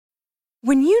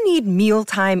When you need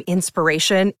mealtime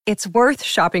inspiration, it's worth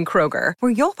shopping Kroger,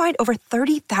 where you'll find over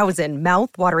 30,000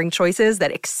 mouth-watering choices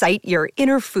that excite your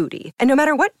inner foodie. And no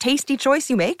matter what tasty choice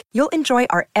you make, you'll enjoy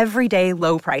our everyday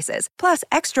low prices, plus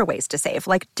extra ways to save,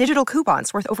 like digital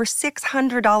coupons worth over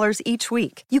 $600 each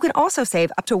week. You can also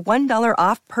save up to $1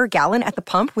 off per gallon at the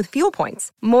pump with fuel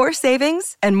points. More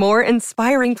savings and more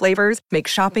inspiring flavors make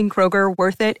shopping Kroger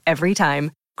worth it every time.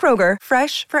 Kroger,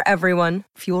 fresh for everyone.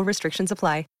 Fuel restrictions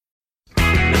apply.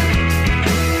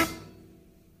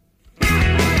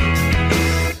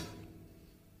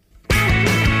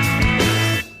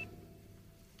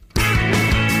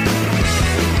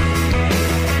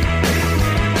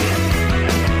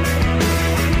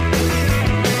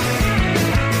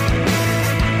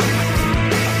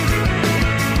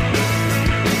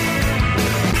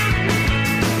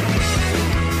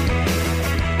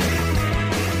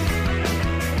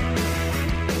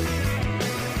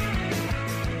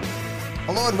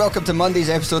 Hello and welcome to Monday's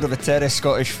episode of the Terrace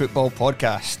Scottish Football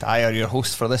Podcast. I am your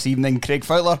host for this evening, Craig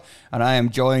Fowler, and I am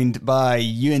joined by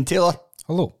Ewan Taylor.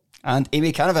 Hello. And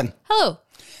Amy Canavan. Hello.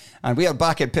 And we are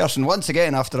back in person once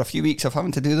again after a few weeks of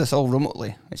having to do this all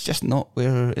remotely. It's just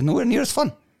nowhere near as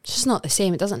fun. It's just not the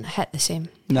same. It doesn't hit the same.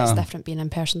 No. It's different being in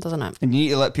person, doesn't it? And you need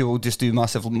to let people just do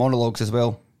massive monologues as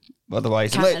well.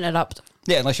 Otherwise, Can't interrupt.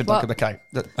 Yeah, unless you're Duncan Mackay.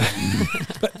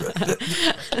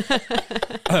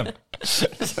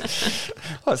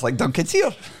 Oh, it's like Duncan's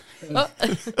here. Oh.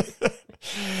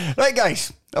 Right,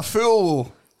 guys, a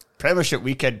full Premiership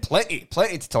weekend. Plenty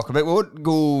to talk about. We won't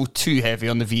go too heavy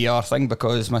on the VAR thing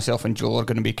because myself and Joel are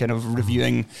going to be kind of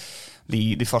reviewing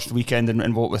the first weekend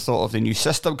and what we thought of the new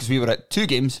system, because we were at two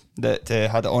games that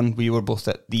had it on. We were both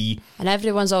at the... And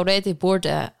everyone's already bored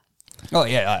of it. Oh,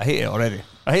 yeah, I hate it already.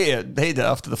 I hated it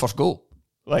after the first goal.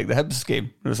 Like the Hibs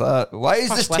game. It was like, why is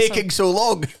this taking so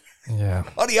long? Yeah.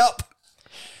 Hurry up.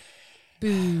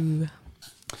 Boo.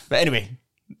 But anyway,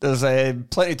 there's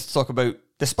plenty to talk about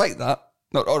despite that.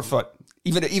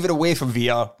 Even away from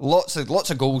VR, lots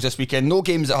of goals this weekend. No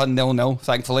games that had 0-0,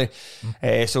 thankfully.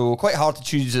 So quite hard to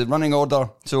choose the running order.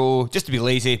 So just to be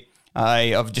lazy, I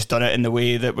have just done it in the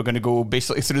way that we're going to go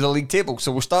basically through the league table.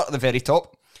 So we'll start at the very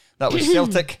top. That was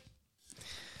Celtic.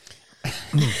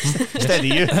 Steady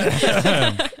you.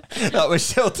 That was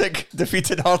Celtic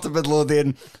defeated Heart of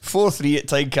Midlothian 4-3 at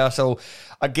Tynecastle.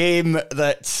 A game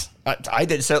that I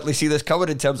didn't certainly see this coming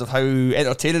in terms of how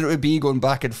entertaining it would be, going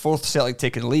back and forth. Celtic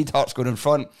taking the lead, Hearts going in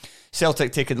front,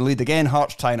 Celtic taking the lead again,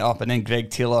 Hearts tying it up, and then Greg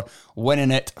Taylor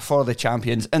winning it for the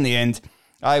champions in the end.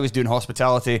 I was doing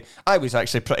hospitality. I was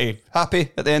actually pretty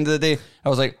happy at the end of the day. I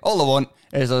was like, all I want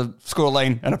is a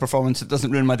scoreline and a performance that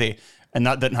doesn't ruin my day, and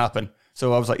that didn't happen.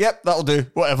 So I was like, yep, that'll do,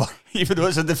 whatever. Even though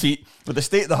it's a defeat, with the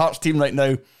state of the Hearts team right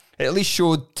now, it at least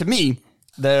showed to me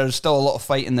there's still a lot of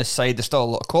fight in this side, there's still a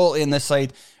lot of quality in this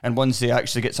side, and once they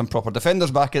actually get some proper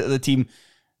defenders back into the team,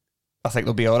 I think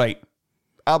they'll be alright.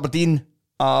 Aberdeen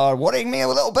are worrying me a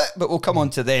little bit, but we'll come on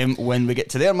to them when we get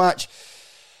to their match.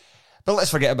 But let's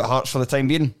forget about Hearts for the time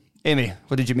being. Amy,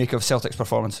 what did you make of Celtic's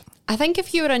performance? I think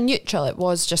if you were a neutral, it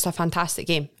was just a fantastic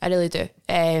game. I really do.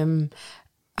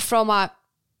 From a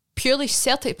purely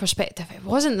Celtic perspective, it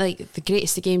wasn't like the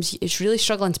greatest of games. It's really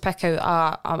struggling to pick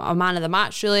out a man of the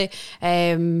match, really.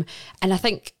 And I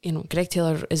think, Greg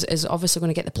Taylor is obviously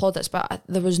going to get the plaudits, but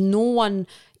there was no one,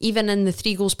 even in the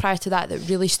 3 goals prior to that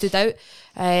really stood out.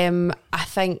 I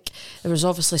think there was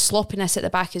obviously sloppiness at the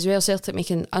back as well. Celtic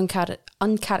making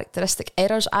uncharacteristic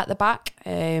errors at the back.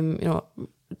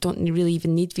 Don't really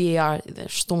even need VAR.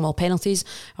 There's stonewall penalties,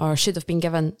 or should have been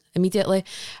given immediately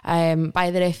by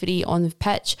the referee on the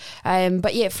pitch.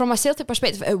 But yeah, from a Celtic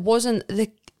perspective, it wasn't the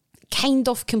kind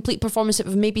of complete performance that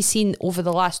we've maybe seen over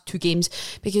the last 2 games,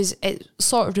 because it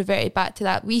sort of reverted back to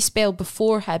that wee spell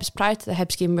before Hibs, prior to the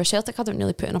Hibs game, where Celtic hadn't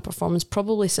really put in a performance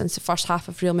probably since the first half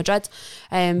of Real Madrid.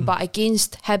 But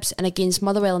against Hibs and against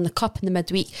Motherwell in the Cup in the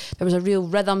midweek, there was a real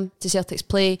rhythm to Celtic's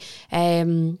play.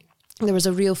 There was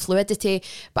a real fluidity,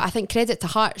 but I think credit to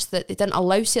Hearts that they didn't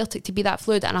allow Celtic to be that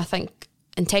fluid, and I think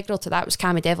integral to that was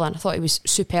Cammy Devlin. I thought he was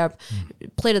superb.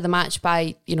 Player of the match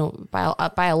by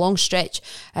a long stretch.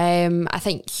 I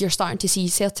think you're starting to see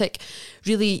Celtic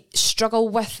really struggle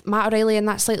with Matt O'Reilly in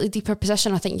that slightly deeper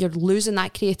position. I think you're losing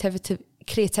that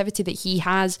creativity that he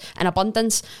has in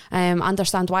abundance.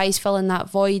 Understand why he's filling that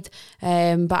void,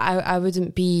 but I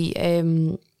wouldn't be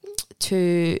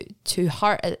too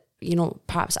hurt at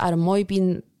perhaps Aaron Moy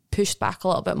being pushed back a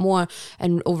little bit more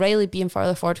and O'Reilly being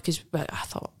further forward, because I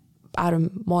thought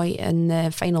Aaron Moy in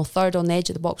the final third on the edge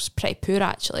of the box was pretty poor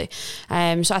actually.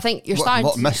 So I think you're starting.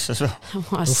 What a miss as well.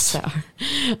 What a sitter.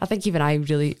 I think even I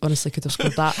really honestly could have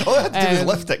scored that. All I had to do was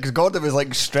lift it because Gordon was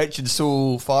like stretching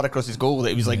so far across his goal that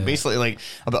he was like basically like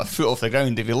about a foot off the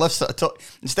ground. If he lifts it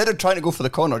instead of trying to go for the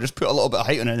corner, just put a little bit of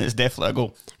height on it and it's definitely a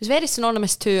goal. It was very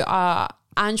synonymous to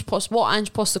Ange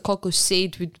Postecoglou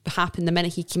said would happen the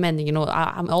minute he came in. You know,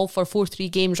 I'm all for 4-3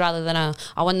 games rather than a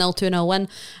 1-0, 2-0 win.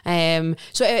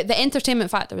 So the entertainment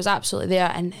factor was absolutely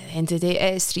there, and at the end of the day,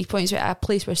 it is 3 points at a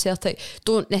place where Celtic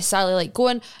don't necessarily like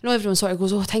going. I know everyone sort of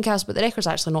goes, oh, Tincas, but the record's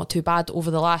actually not too bad over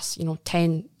the last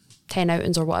 10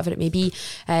 outings or whatever it may be.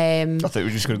 I thought we were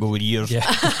just going to go with years. Yeah.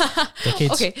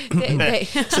 Decades. Okay.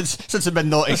 since the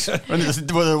mid-noughties when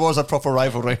there was a proper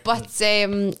rivalry. But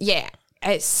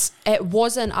it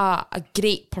wasn't a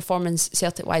great performance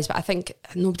Celtic wise, but I think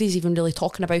nobody's even really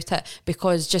talking about it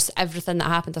because just everything that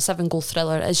happened, a 7-goal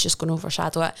thriller, is just going to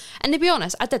overshadow it. And to be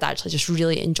honest, I did actually just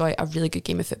really enjoy a really good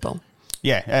game of football.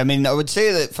 Yeah, I mean, I would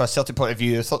say that from a Celtic point of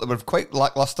view, I thought they were quite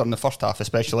lacklustre in the first half,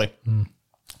 especially.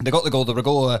 They got the goal. They were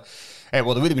well, there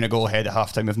would have been a goal ahead at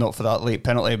half time if not for that late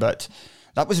penalty, but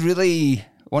that was really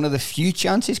one of the few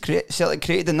chances Celtic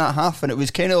created in that half, and it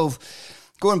was kind of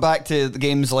going back to the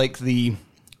games like the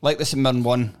St Mirren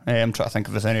one. I'm trying to think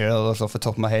if there's any others off the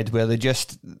top of my head where they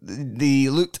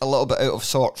looked a little bit out of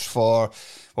sorts for,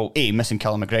 well, A, missing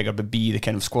Callum McGregor, but B, the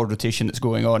kind of squad rotation that's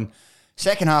going on.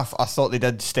 Second half, I thought they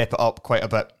did step it up quite a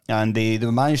bit, and they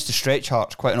managed to stretch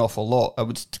Hearts quite an awful lot. I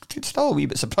would still a wee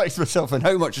bit surprised myself on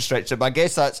how much they stretched it, but I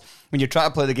guess that's when you try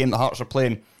to play the game that Hearts are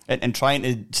playing and trying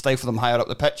to stifle them higher up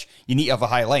the pitch, you need to have a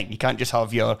high line. You can't just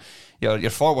have your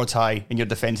forwards high and your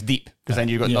defence deep, because then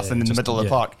you've got nothing in the middle of the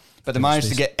park. But they managed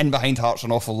to get in behind Hearts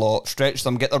an awful lot, stretch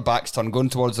them, get their backs turned, going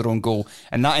towards their own goal,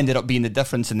 and that ended up being the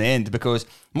difference in the end, because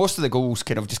most of the goals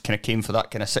kind of came for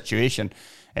that kind of situation,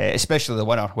 especially the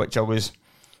winner, which I was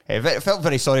felt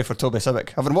very sorry for Toby Sibbick.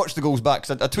 Having watched the goals back,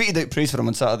 because I tweeted out praise for him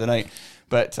on Saturday night,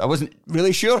 but I wasn't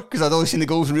really sure because I'd only seen the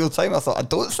goals in real time. I thought, I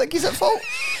don't think he's at fault.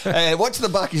 Watching the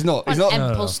back, he's not. He's not.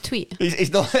 Impulse tweet.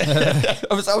 He's not.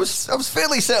 I was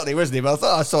fairly certain he wasn't, but I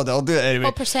thought I saw that. I'll do it anyway.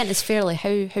 What percent is fairly?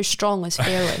 How strong is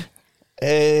fairly?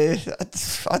 I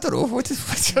don't know.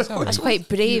 That's quite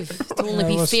brave to only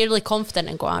be fairly confident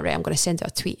and go, all right, I'm going to send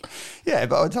out a tweet. Yeah,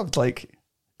 but I would have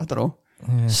I don't know.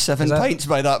 7 pints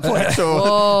by that point, so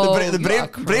whoa, the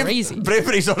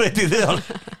bravery's already there.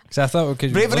 I thought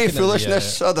bravery,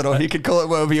 foolishness, I don't know, you could call it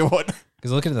whatever you want.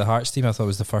 Because looking at the Hearts team, I thought it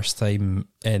was the first time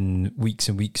in weeks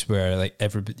and weeks where like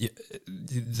everybody,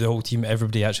 the whole team,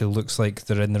 everybody actually looks like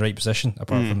they're in the right position,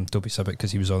 apart from Toby Sibbick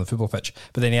because he was on the football pitch.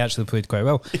 But then he actually played quite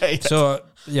well. So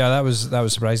yeah, that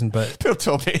was surprising. But poor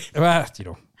Toby. Well,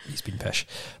 he's been pish.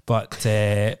 But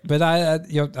I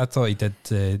thought he did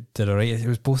all right. It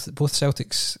was both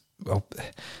Celtics. Well,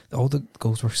 all the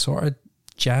goals were sort of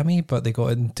jammy, but they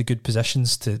got into good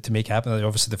positions to make it happen.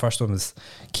 Obviously, the first one with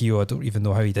Keogh, I don't even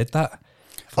know how he did that.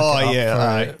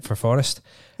 For Forest.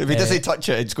 If he doesn't touch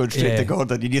it, it's going straight to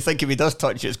Gordon. And you think if he does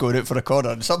touch it, it's going out for a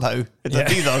corner. And somehow, it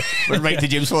didn't either. Went right to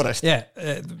James Forrest. Yeah,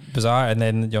 bizarre. And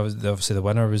then obviously the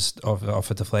winner was off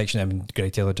a deflection. I mean,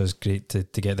 Greg Taylor does great to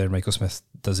get there. Michael Smith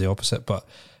does the opposite, but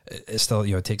it still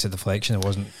it takes a deflection. It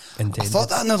wasn't intended. I thought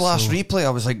that in the last replay.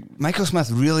 I was like, Michael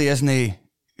Smith really isn't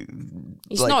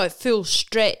he's not at full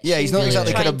stretch. Yeah, he's not really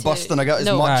exactly kind of busting a gut as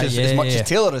much as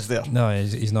Taylor is there. No,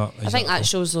 he's not. I think that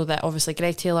shows though that obviously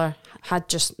Greg Taylor had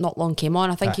just not long came on.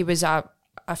 I think he was a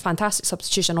fantastic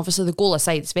substitution. Obviously the goal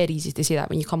aside, it's very easy to say that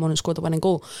when you come on and score the winning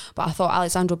goal, but I thought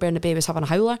Alexandro Bernabé was having a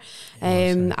howler.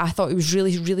 I thought he was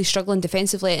really, really struggling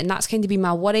defensively, and that's kind of been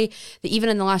my worry, that even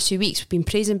in the last few weeks we've been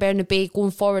praising Bernabé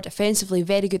going forward defensively,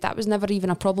 very good. That was never even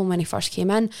a problem when he first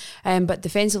came in, but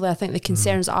defensively I think the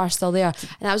concerns are still there,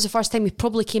 and that was the first time he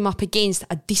probably came up against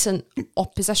a decent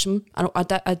opposition,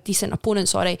 a decent opponent,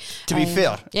 sorry. To be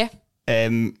fair, yeah,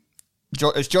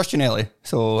 it's Josh Ginnelly,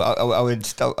 so I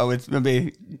would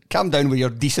maybe calm down with your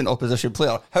decent opposition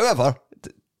player. However,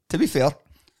 to be fair,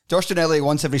 Josh Ginnelly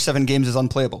once every 7 games is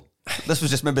unplayable. This was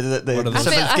just maybe the 7th game.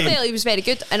 I felt he was very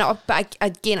good, but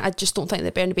again, I just don't think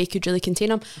that Bernabé could really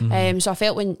contain him. So I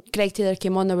felt when Greg Taylor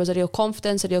came on, there was a real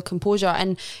confidence, a real composure,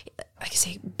 and like I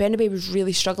say, Bernabé was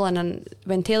really struggling, and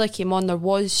when Taylor came on, there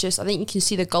was just, I think you can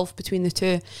see the gulf between the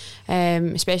two,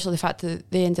 especially the fact that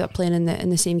they ended up playing in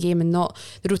the same game, and not,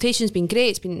 the rotation's been great.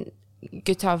 It's been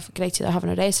good to have Greg Taylor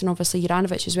having a rest, and obviously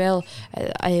Juranovic as well.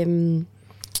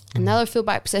 Another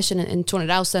fullback position in Tony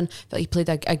Ralston, but he played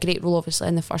a great role obviously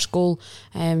in the first goal.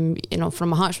 From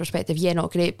a Hearts perspective,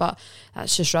 not great, but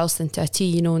that's just Ralston to a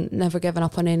T, never giving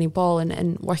up on any ball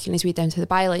and working his way down to the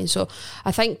byline. So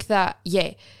I think that,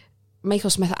 Michael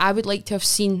Smith, I would like to have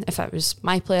seen, if it was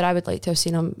my player, I would like to have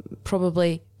seen him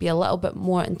probably be a little bit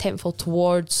more intentful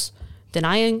towards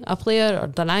denying a player or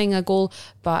denying a goal.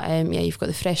 But you've got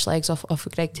the fresh legs off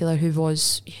Greg Taylor, who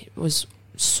was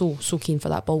so keen for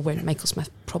that ball, where Michael Smith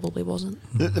probably wasn't.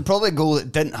 The probably goal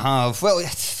that didn't have, well,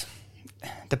 it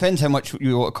depends how much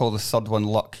you want to call the third one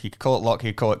luck. You could call it luck,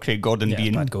 you could call it Craig Gordon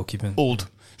being bad goalkeeping. Old.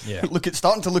 Yeah.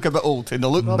 Starting to look a bit old, and they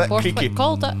look a bit creaky.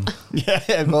 Called it.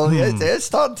 Yeah, well, it's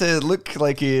starting to look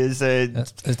like he is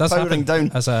powering down.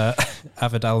 As a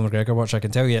avid Alan McGregor watcher, I can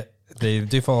tell you they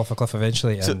do fall off a cliff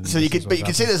eventually. So you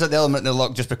could say there's an element of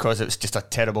luck just because it's just a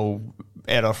terrible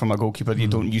error from a goalkeeper that you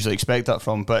don't usually expect that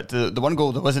from. But the one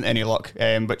goal there wasn't any luck,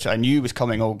 which I knew was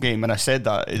coming all game, and I said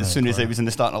that as soon as it was in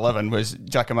the starting 11 was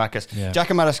Giakoumakis. Yeah.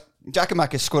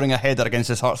 Giakoumakis scoring a header against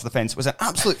his Hearts defence was an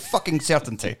absolute fucking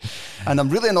certainty, and I'm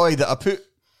really annoyed that I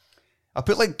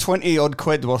put like 20 odd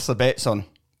quid worth of bets on,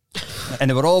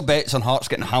 and they were all bets on Hearts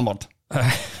getting hammered.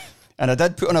 And I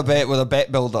did put on a bet with a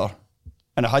bet builder,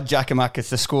 and I had Giakoumakis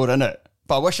to score in it.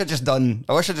 But I wish I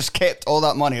just kept all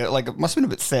that money, like it must have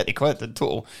been about 30 quid in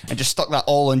total, and just stuck that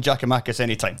all on Giakoumakis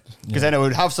anytime. Because then I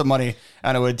would have some money,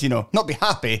 and I would, not be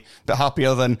happy, but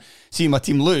happier than seeing my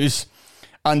team lose,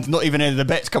 and not even any of the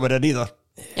bets coming in either.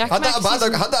 Had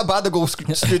that a bad goal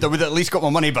skewed, I would at least got my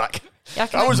money back.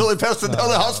 I was the only person, the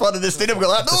only Hearts fan in the stadium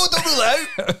going like, no, don't rule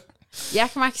it out.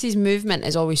 Giakoumakis' movement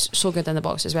is always so good in the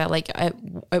box as well. Like it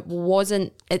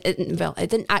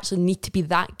didn't actually need to be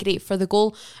that great for the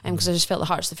goal, because I just felt the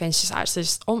Hearts defence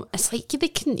it's like they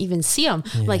couldn't even see him.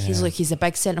 Yeah. Like he's a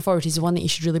big centre forward. He's the one that you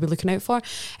should really be looking out for.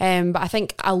 But I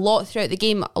think a lot throughout the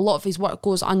game, a lot of his work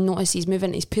goes unnoticed. He's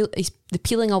moving. He's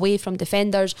peeling away from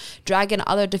defenders, dragging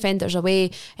other defenders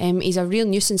away. He's a real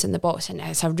nuisance in the box, and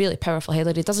it's a really powerful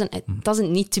header. It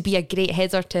doesn't need to be a great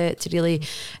header to really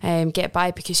get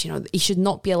by, because he should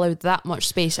not be allowed that much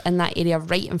space in that area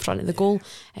right in front of the goal.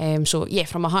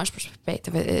 From a Hearts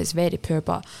perspective, it is very poor,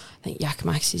 but I think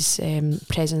Giakoumakis'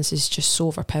 presence is just so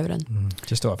overpowering.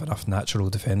 Just don't have enough natural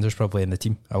defenders probably in the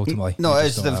team ultimately. No,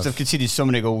 they've conceded so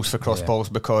many goals for cross balls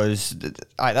because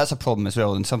that's a problem as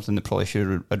well, and something they probably should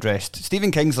have addressed.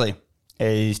 Stephen Kingsley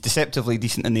is deceptively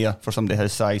decent in the air for somebody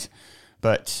his size,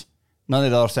 but none of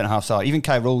the other centre halves are. Even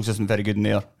Kai Rolls isn't very good in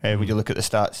the air when you look at the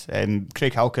stats.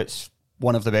 Craig Halkett's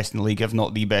one of the best in the league, if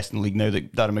not the best in the league now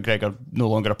that Darren McGregor no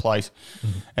longer applies.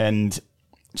 And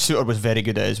Suter was very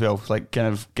good at it as well, like kind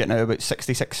of getting out about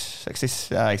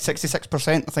 66%,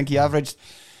 I think he averaged.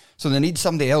 So they need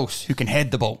somebody else who can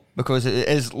head the ball, because it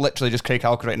is literally just Craig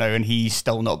Halkett right now, and he's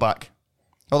still not back.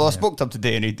 Although I spoke to him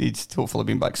today, and he's hopefully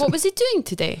been back soon. What was he doing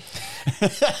today?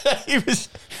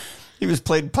 he was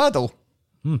playing paddle.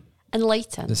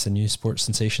 Enlightened. This is a new sports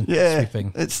sensation. Yeah,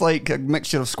 sweeping. It's like a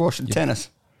mixture of squash and tennis.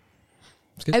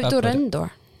 Outdoor,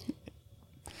 indoor?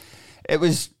 It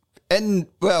was in,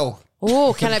 well...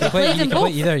 Oh, can I be played in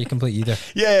both? You can play either.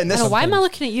 Yeah, and this why am I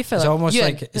looking at you, Philip?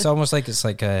 It's almost like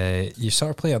you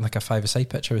sort of play it on like a 5-a-side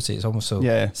pitch, I would say. It's almost so.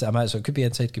 Yeah. So it could be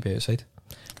inside, could be outside.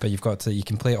 But you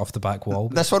can play it off the back wall.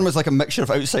 This one was like a mixture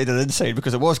of outside and inside,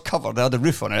 because it was covered. They had a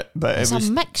roof on it, but it's a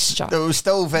mixture. It was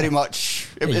still very much.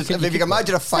 If you can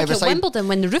imagine a 5-a-side, like at Wimbledon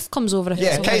when the roof comes over, if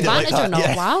it's an advantage or not.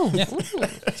 Yeah. Wow. Yeah.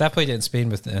 So I played it in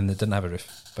Spain and it didn't have a roof.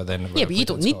 But then but you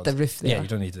don't need the roof there. Yeah, you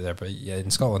don't need it there. But yeah, in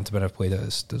Scotland, when I've played it,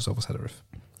 it's always had a roof.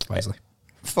 Wisely.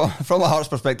 From a Hearts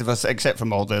perspective, except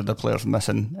from all the players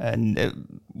missing, and it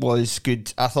was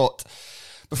good. I thought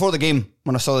before the game,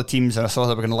 when I saw the teams and I saw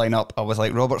they were going to line up, I was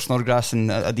like, Robert Snodgrass in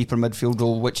a deeper midfield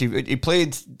role, which he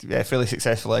played fairly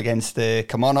successfully against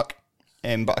Kilmarnock,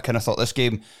 but I kind of thought this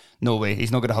game, no way,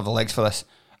 he's not going to have the legs for this.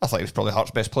 I thought he was probably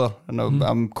Hearts' best player, and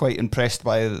I'm quite impressed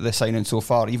by the signing so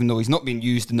far, even though he's not being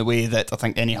used in the way that I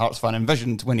think any Hearts fan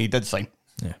envisioned when he did sign.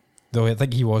 Yeah. Though I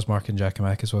think he was marking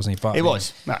Giakoumakis, wasn't he? But he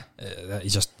was. Nah.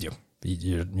 He's just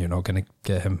you're not going to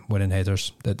get him winning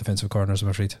headers at defensive corners, I'm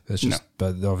afraid. It's just,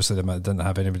 but obviously they didn't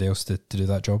have anybody else to do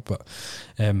that job. But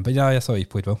yeah, I thought he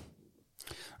played well.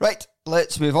 Right,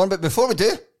 let's move on. But before we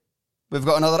do, we've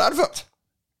got another advert.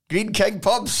 Green King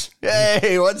Pubs.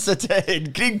 Yay, once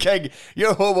again. Green King,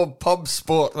 your home of pub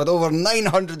sport. With over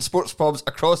 900 sports pubs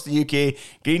across the UK,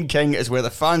 Green King is where the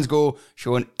fans go,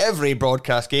 showing every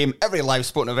broadcast game, every live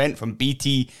sporting event from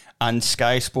BT and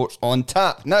Sky Sports on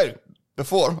tap. Now,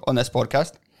 before on this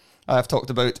podcast, I have talked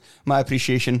about my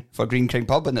appreciation for Green King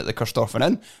Pub and at the Kirstoffer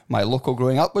Inn. My local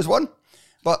growing up was one.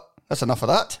 But that's enough of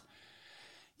that.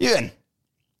 Ewan, is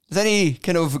there any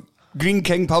kind of Green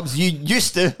King pubs you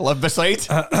used to live beside?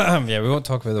 Yeah, we won't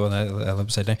talk about the one I live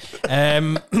beside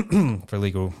now for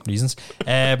legal reasons.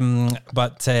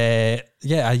 But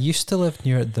I used to live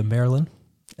near the Merlin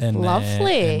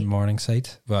Lovely. In Morningside.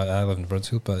 Well, I live in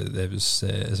Brunsfield, but it was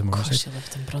as a Morningside. Of course you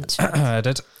lived in Brunsfield. I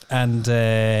did. And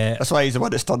that's why he's the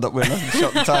one that's turned up wearing a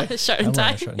shirt and tie. Shirt and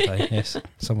tie. Shirt and tie, yes.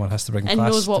 Someone has to bring And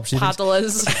class knows what to proceedings. paddle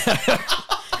is.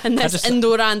 And this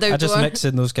indoor and outdoor. I just mix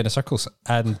in those kind of circles.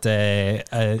 And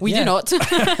we do not.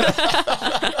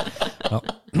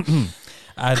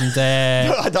 And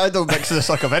I don't mix in the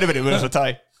suck of anybody who wears a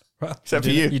tie. well, Except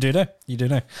for you. You do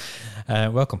now.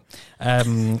 Welcome.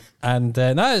 No,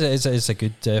 it's a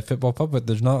good football pub, but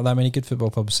there's not that many good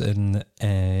football pubs in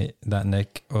that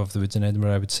neck of the woods in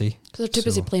Edinburgh, I would say. Because they're too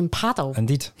busy playing paddle.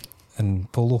 Indeed.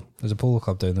 And polo. There's a polo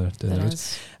club down there. Down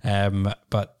the road.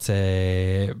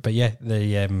 But yeah,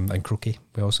 and croquet.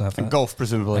 We also have that. And golf,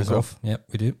 presumably, and as well. golf. Yeah,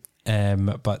 we do.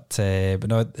 But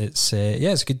no, it's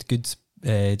it's a good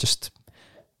just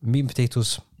meat and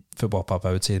potatoes football pub,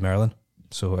 I would say, the Merlin.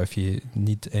 So if you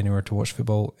need anywhere to watch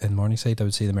football in Morningside, I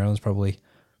would say the Merlin's probably,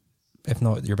 if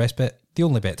not your best bet, the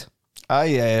only bet.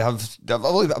 I've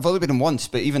only been in once,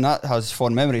 but even that has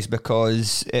fond memories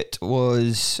because it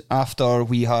was after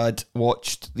we had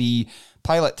watched the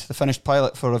finished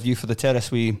pilot for Review for the Terrace.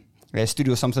 We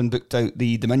Studio Something booked out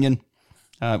the Dominion.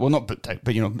 Well, not booked out,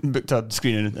 but booked a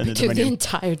screen in the took Dominion. the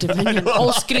entire Dominion,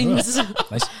 all screens.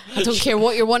 Nice. I don't care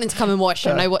what you're wanting to come and watch.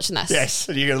 You're now watching this. Yes,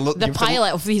 and you're going to look The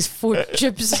pilot of these 4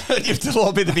 tubes. You have to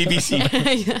lobby the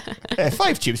BBC.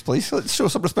 5 tubes, please. Let's show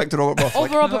some respect to Robert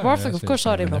Borthwick. Oh, Robert Borthwick, of course.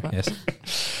 Sorry, Robert. Yes.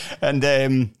 And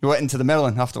we went into the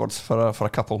Merlin afterwards for a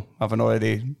couple, having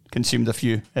already consumed a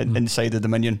few inside the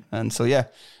Dominion. And so, yeah.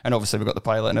 And obviously we got the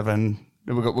pilot and everything.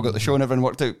 We got the show and everything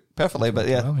worked out perfectly. But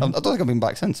yeah, I don't think I've been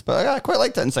back since. But I quite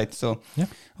liked it inside. So yeah.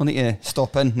 I'll need to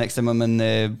stop in next time I'm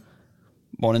in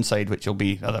Morningside, which will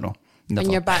be, I don't know. Never.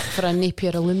 And you're back for a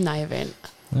Napier alumni event.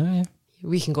 Oh, yeah.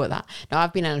 We can go to that. No,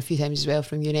 I've been in a few times as well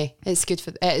from uni. It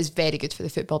is very good for the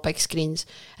football, big screens.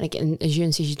 And again, as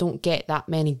Ewan says, you don't get that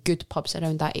many good pubs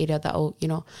around that area that'll,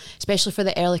 especially for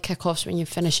the early kickoffs when you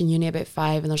finish in uni about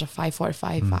 5 and there's a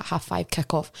 5:45, at 5:30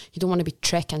 kickoff. You don't want to be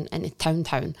trekking into town.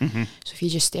 Mm-hmm. So if you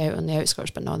just stay out on the outskirts,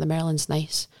 but no, the Merlin's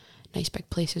nice big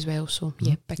place as well. So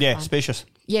yeah, big fan. Spacious.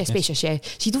 Yeah, spacious, yeah.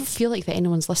 So you don't feel like that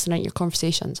anyone's listening to your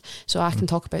conversations. So I can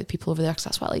talk about the people over there because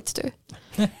that's what I like to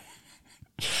do.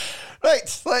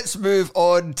 Right, let's move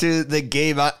on to the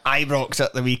game at Ibrox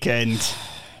at the weekend.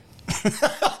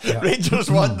 Rangers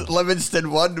won, Livingston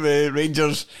won with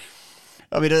Rangers.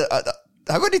 I mean,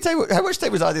 how much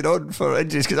time was added on for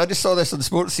injuries? Because I just saw this on the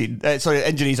sports scene.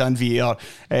 Injuries and VAR.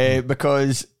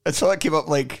 Because I saw it came up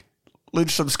like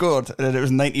Lundstrom scored and then it was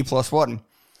 90+1.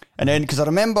 And then, because I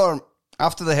remember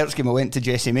after the Hertz game, I went to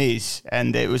Jesse Mays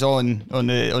and it was on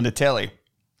the telly.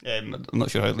 I'm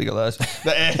not sure how legal that is.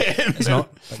 But, It's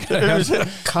not. It was,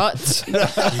 Cut.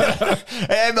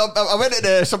 I went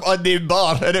to some unnamed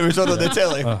bar and it was on the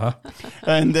telly. Uh-huh.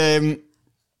 And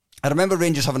I remember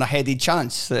Rangers having a headed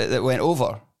chance that went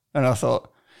over. And I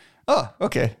thought, oh,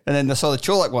 okay. And then I saw the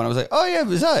Cholak one. I was like, oh, yeah,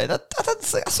 was that? I thought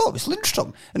it was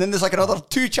Lundstrom. And then there's like another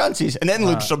 2 chances. And then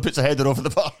Lundstrom puts a header over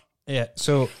the bar. Yeah,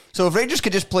 so if Rangers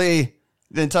could just play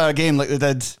the entire game like they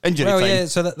did injury time. yeah,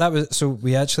 so that was, so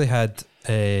we actually had,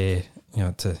 to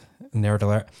nerd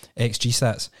alert, XG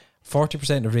stats.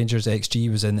 40% of Rangers' XG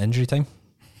was in injury time.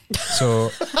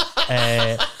 So,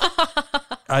 and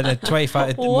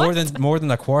 25, more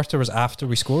than a quarter was after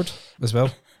we scored as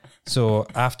well. So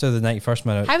after the 91st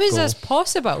minute, How is this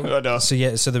possible? Oh, no. So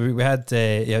yeah, so we had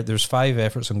there was 5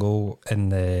 efforts on goal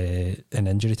in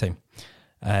injury time.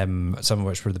 Some of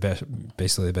which were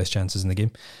basically the best chances in the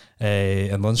game.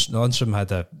 And Lundstrom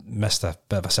had missed a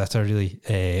bit of a sitter really,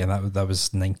 and that was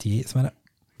 98th minute.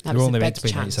 That We was were only a meant big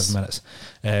to play chance. 97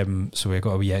 minutes, so we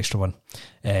got a wee extra one.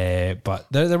 But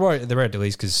there were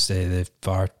delays because the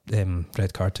VAR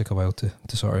red card took a while to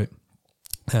sort out.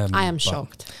 I am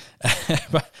shocked.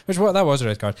 That was a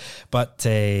red card. But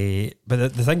the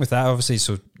thing with that,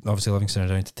 obviously Livingston are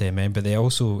down to 10 men, but they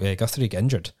also Guthrie got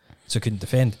injured, so couldn't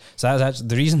defend. So that was actually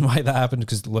the reason why that happened,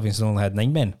 because Livingston only had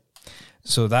 9 men.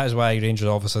 So that is why Rangers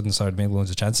all of a sudden started making loads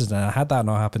of chances. And had that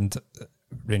not happened,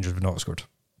 Rangers would not have scored.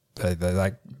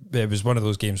 It was one of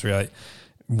those games where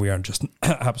we are just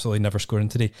absolutely never scoring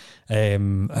today,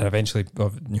 and eventually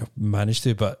managed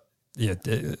to. But yeah,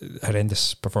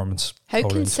 horrendous performance. How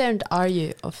concerned are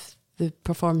you of the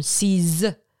performances?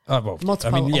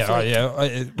 Multiple. I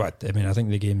mean, I think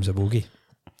the game's a bogey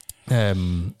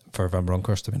for Van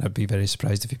Bronckhorst. I mean, I'd be very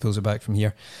surprised if he pulls it back from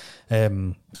here.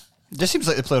 Just seems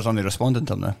like the players aren't responding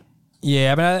to him now.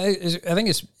 Yeah, I mean, I think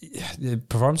the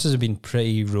performances have been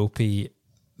pretty ropey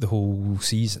the whole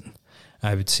season.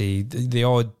 I would say the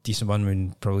odd decent one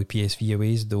when probably PSV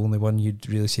away is the only one you'd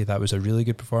really say that was a really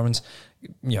good performance.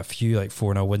 Yeah, a few like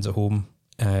 4-0 wins at home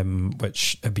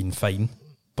which have been fine,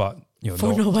 but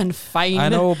 4-0 fine. I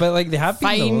know, but like they have been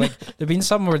Fine. though. Like there've been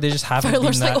some where they just haven't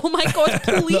Fowler's been that. like, oh my God,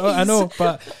 please. No, I know,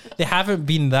 but they haven't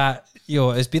been that.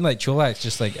 It's been like Cholak's,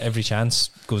 just like every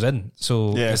chance goes in.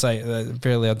 So it's like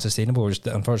fairly unsustainable, which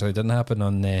unfortunately didn't happen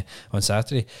on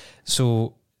Saturday.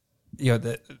 So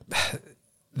that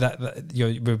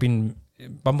we've been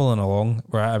bumbling along.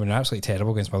 We're absolutely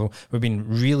terrible against Motherwell. We've been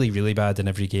really, really bad in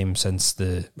every game since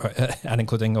and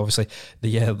including obviously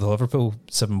the Liverpool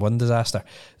 7-1 disaster.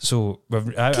 So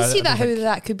Can you see how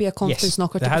that could be a confidence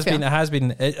knocker? It has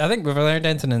been. I think we've learned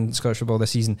anything in Scottish football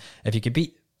this season. If you could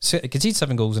concede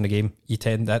 7 goals in a game,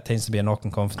 that tends to be a knock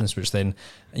on confidence, which then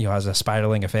has a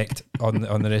spiralling effect on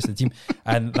the rest of the team,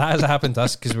 and that has happened to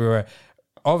us because we were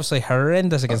obviously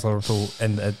horrendous against Liverpool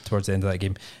towards the end of that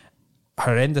game.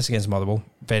 Horrendous against Motherwell.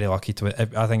 Very lucky to win.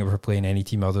 I think if we were playing any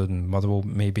team other than Motherwell,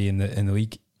 maybe in the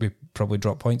league, we probably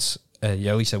drop points. At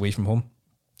least away from home.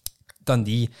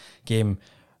 Dundee game,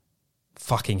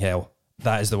 fucking hell.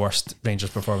 That is the worst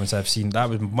Rangers performance I've seen. That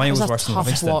was miles worse than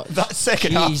Livingston. That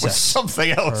second half was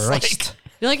something else.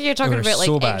 Like you're talking about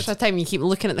like extra time. You keep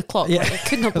looking at the clock. Yeah. I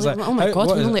could not believe. Oh my God,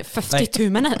 we're only at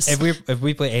 52 minutes. If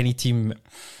we play any team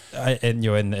in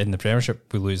the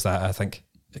Premiership, we lose that. I think.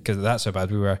 Because that's how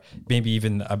bad we were. Maybe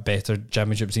even a better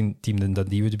Championship team than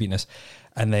Dundee would have beaten us,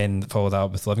 and then follow that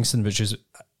up with Livingston, which was.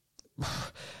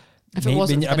 If it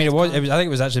wasn't, I think it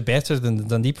was actually better than the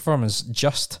Dundee performance,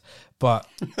 but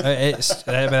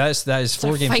that is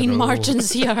 4 games. Fine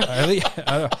margins here. At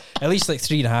least like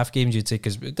 3.5 games you'd say,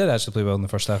 because we did actually play well in the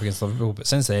first half against Liverpool, but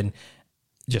since then,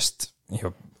 just I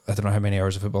don't know how many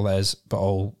hours of football that is, but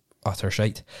all utter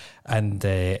shite, and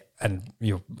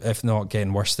if not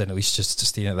getting worse, then at least just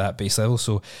staying at that base level.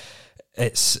 So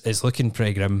it's looking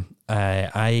pretty grim.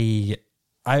 I've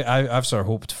sort of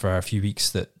hoped for a few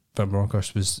weeks that Van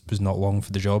Bronckhorst was not long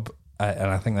for the job, and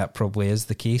I think that probably is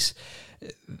the case.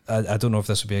 I don't know if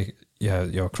this would be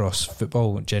across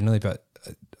football generally, but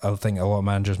I think a lot of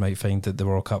managers might find that the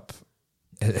World Cup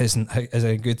is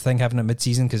a good thing having it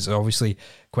mid-season, because it's obviously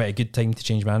quite a good time to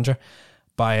change manager.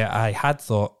 But I had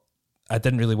thought I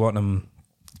didn't really want him.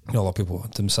 A lot of people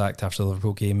wanted him sacked after the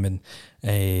Liverpool game, and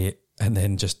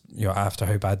then just after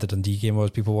how bad the Dundee game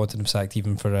was, people wanted him sacked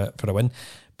even for a win.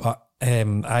 But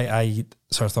I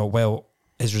sort of thought, well,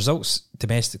 his results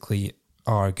domestically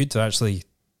are good. They're actually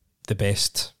the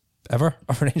best ever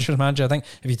of a Rangers manager, I think.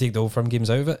 If you take the Old Firm games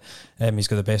out of it, he's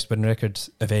got the best win record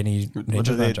of any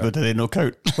Rangers manager. But do they knock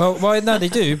out? Well, no, they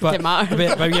do, but Didn't matter.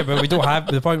 but we don't have.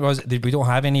 The point was we don't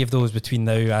have any of those between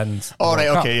now and. Oh right,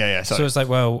 Cup. okay, yeah. Sorry. So it's like,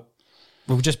 well,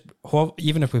 we'll just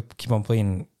even if we keep on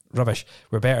playing rubbish,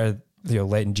 we're better.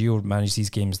 Letting Gio manage these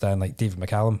games than like David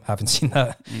McCallum. Haven't seen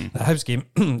that Hibs game.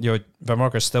 Van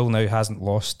Bronckhorst still now hasn't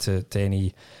lost to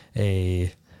any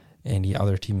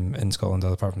other team in Scotland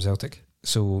apart from Celtic.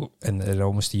 So in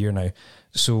almost a year now.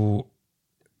 So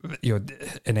in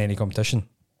any competition.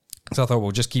 So I thought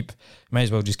might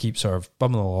as well just keep sort of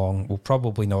bumming along. We'll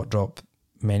probably not drop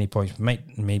many points. We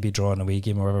might maybe draw an away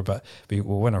game or whatever, but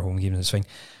we'll win our home games. It's fine.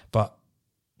 But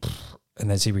and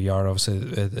then see where you are obviously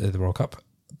at the World Cup.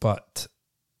 But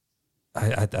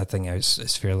I think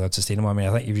it's fairly unsustainable. I mean,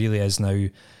 I think he really is now.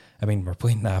 I mean, we're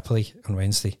playing Napoli on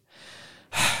Wednesday.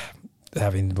 I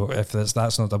mean, if that's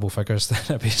not double figures, then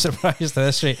I'd be surprised at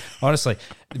this rate. Honestly,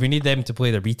 we need them to play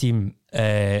their B team.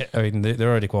 I mean, they're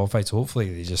already qualified, so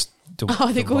hopefully they just don't.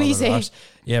 Oh, they go easy.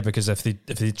 Yeah, because if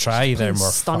they try, then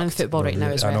we're stunning fucked. football right now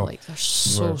as well. Like they're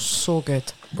so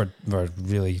good. We're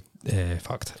really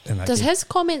fucked in that. Does game. his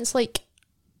comments like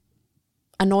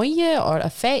annoy you or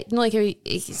affect? Like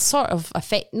he sort of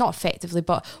not effectively,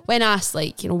 but when asked,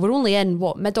 like, we're only in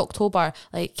mid-October,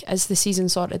 like, is the season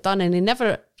sort of done? And he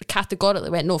never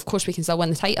categorically went, no, of course we can still win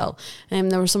the title.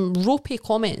 There were some ropey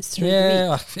comments through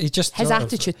the week. He just his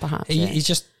attitude perhaps. He's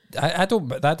just I don't,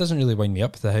 but that doesn't really wind me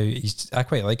up. I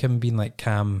quite like him being like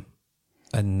calm,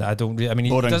 and I don't really, I mean,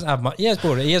 he doesn't have much. Yeah, it's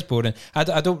boring. He is boring.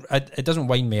 It doesn't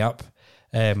wind me up,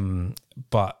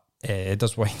 but it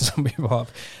does wind some people up,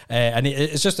 and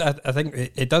it's just I think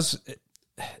it does.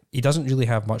 He doesn't really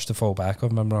have much to fall back on,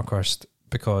 Bronckhorst,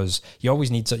 because you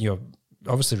always need to.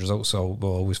 Obviously results will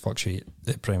always fluctuate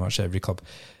at pretty much every club,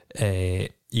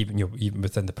 even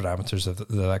within the parameters of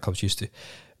that club's used to.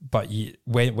 But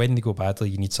when they go badly,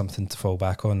 you need something to fall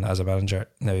back on as a manager.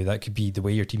 Now that could be the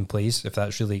way your team plays, if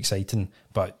that's really exciting,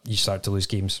 but you start to lose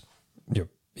games.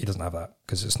 He doesn't have that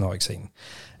because it's not exciting.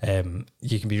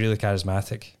 You can be really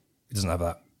charismatic. He doesn't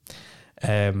have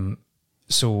that.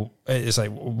 So it's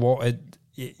like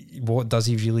what does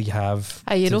he really have?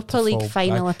 A Europa League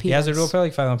final appearance. He has a Europa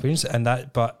League final appearance, and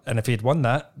if he'd won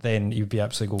that, then he'd be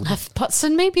absolutely golden.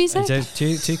 Putson maybe, is it?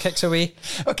 Two kicks away.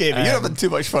 Okay, but you're having too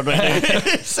much fun right now.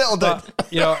 Settle down.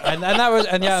 And that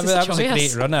was a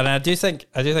great run, and I do think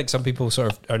some people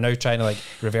sort of are now trying to like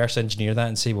reverse engineer that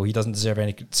and say, well, he doesn't deserve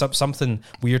any something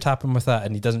weird happened with that,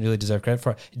 and he doesn't really deserve credit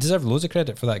for it. He deserved loads of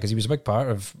credit for that because he was a big part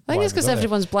of. I think it's because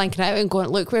everyone's blanking out and going,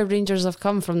 look where Rangers have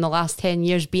come from the last 10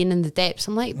 years being in the depths.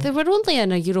 I'm like, they were only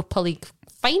in a Europa League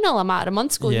final a matter of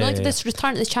months ago. This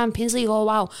return to the Champions League, oh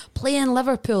wow, playing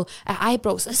Liverpool at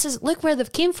Ibrox, look where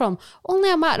they've came from.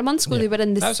 Only a matter of months ago they were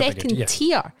in the second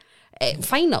tier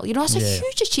final. That's a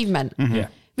huge achievement. Yeah.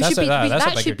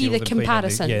 That should be the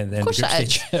comparison. Of course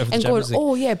it is. And going,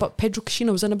 oh yeah, but Pedro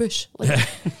Caixinha was in a bush.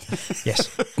 Yes.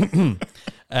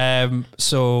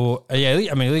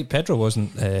 Pedro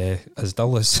wasn't as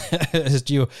dull as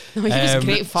Gio. No, he was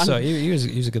great fun. So he was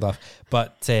a good laugh.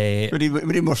 But we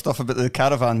need more stuff about the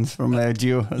caravans from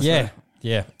Gio.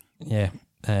 Yeah.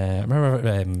 Remember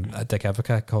Dick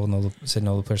Advocaat saying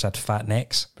all the players had fat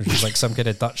necks, which was like some kind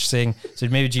of Dutch saying. So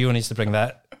maybe Gio needs to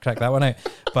crack that one out.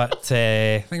 But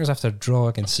I think it was after a draw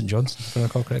against St John's, if I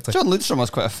recall correctly. John Lundstrom has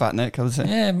quite a fat neck, I would say.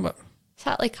 Yeah. Is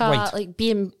that like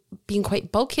being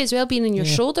quite bulky as well, being in your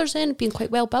shoulders and being quite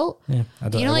well built? Yeah,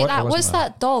 that. What's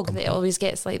that dog that always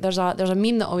gets like? There's a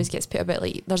meme that always gets put about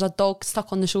like there's a dog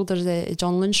stuck on the shoulders of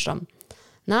John Lundstrom.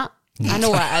 Nah, I know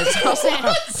what it is. I'll say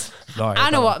it. No, I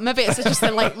know what. Maybe it's just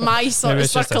in like my sort of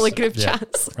circle of group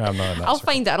chats. I'll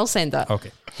find it and I'll send it.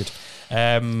 Okay, good.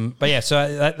 But yeah,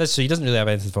 so he doesn't really have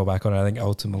anything to fall back on. I think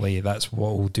ultimately that's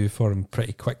what will do for him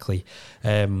pretty quickly.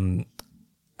 We're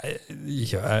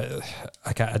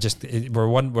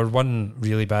one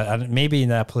really bad, and maybe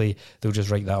Napoli they'll just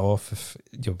write that off if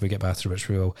we get battered, which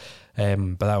we will.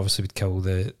 But that obviously would kill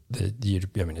the I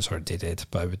mean, it's already dead,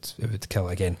 but it would kill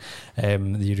it again.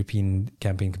 The European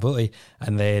campaign completely,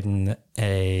 and then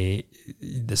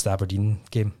this Aberdeen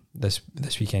game this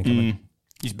weekend coming.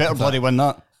 He's better bloody win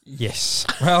that. Yes.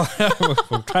 Well,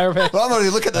 we'll try our best. Well, I'm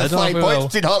already looking at the 5 points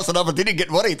between Hearts and Aberdeen and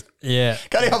get worried. Yeah.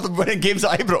 Can't he have them winning games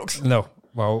at Ibrox? No.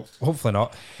 Well, hopefully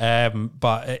not.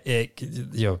 But at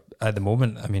the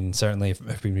moment, I mean, certainly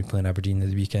if we'd been playing Aberdeen at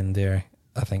the weekend there,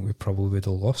 I think we probably would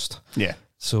have lost. Yeah.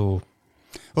 So,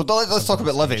 well, let's talk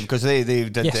about Livy, because they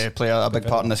did play a big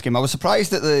part in this game. I was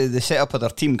surprised at the setup of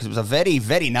their team, because it was a very,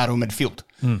 very narrow midfield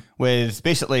with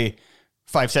basically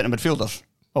 5 centre midfielders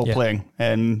all playing.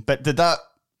 But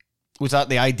was that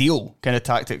the ideal kind of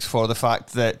tactics for the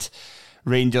fact that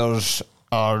Rangers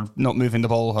are not moving the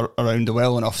ball around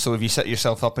well enough? So if you set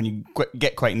yourself up and you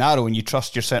get quite narrow and you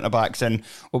trust your centre-backs in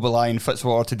Oberlai and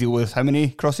Fitzwater to deal with how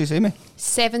many crosses, Amy?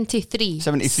 73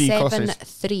 crosses.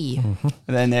 Mm-hmm.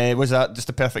 And then was that just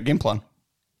a perfect game plan?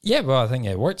 Yeah, well, I think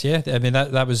it worked, yeah. I mean,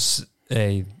 that was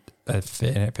if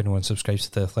anyone subscribes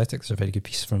to The Athletic, there's a very good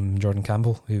piece from Jordan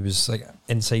Campbell, who was like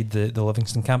inside the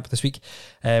Livingston camp this week,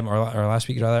 or last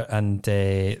week rather, and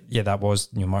that was,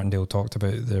 Martindale talked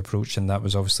about the approach, and that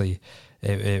was obviously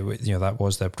that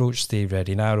was the approach. Stay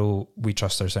very narrow. We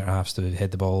trust our centre halves to head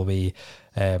the ball away.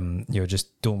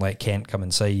 Just don't let Kent come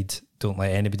inside. Don't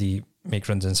let anybody make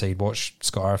runs inside. Watch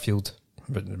Scott Arfield.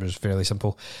 It was fairly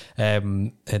simple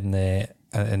in the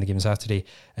game Saturday,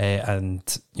 and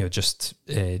just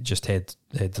head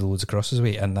the loads of crosses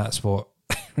away, and that's what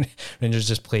Rangers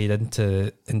just played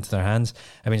into their hands.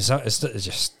 I mean, it's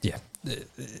just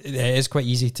it is quite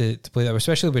easy to play that,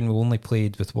 especially when we only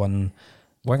played with one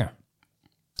winger.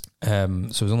 So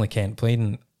it was only Kent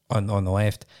playing on the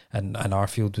left, and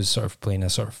Arfield was sort of playing a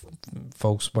sort of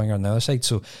false winger on the other side.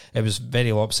 So it was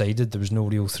very lopsided. There was no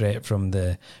real threat from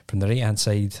the right hand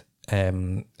side,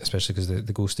 especially because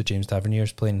the ghost of James Tavernier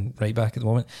is playing right back at the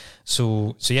moment.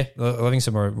 So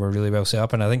Livingston were really well set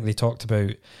up, and I think they talked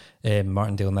about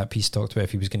Martindale in that piece talked about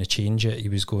if he was going to change it, he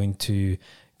was going to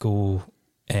go.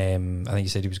 I think he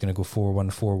said he was going to go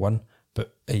 4-1-4-1,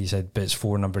 but he said, but it's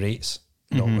 4 number 8s,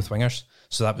 not with wingers.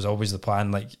 So that was always the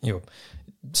plan,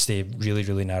 stay really,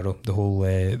 really narrow the whole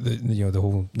the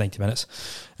whole 90 minutes,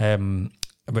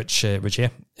 which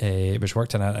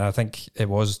worked, and I think it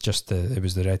was just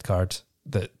the red card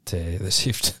that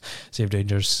saved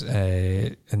Rangers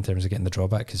in terms of getting the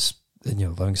drawback, because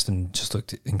Livingston just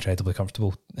looked incredibly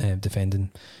comfortable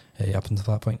defending up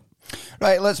until that point.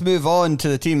 Right, let's move on to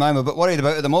the team I'm a bit worried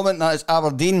about at the moment. That is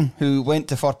Aberdeen, who went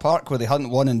to Fir Park where they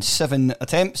hadn't won in 7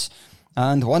 attempts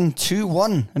and won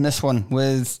 2-1 in this one,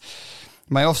 with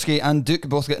Majowski and Duke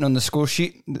both getting on the score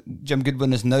sheet. Jim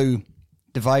Goodwin has now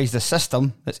devised a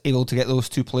system that's able to get those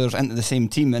 2 players into the same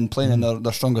team and playing in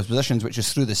their strongest positions, which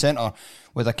is through the centre,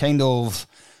 with a kind of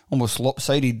almost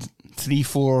lopsided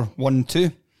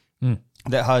 3-4-1-2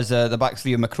 that has the back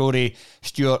three of McCrory,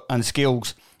 Stewart and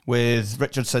Scales, with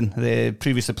Richardson, the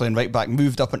previously playing right back,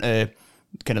 moved up into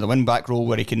kind of the wing back role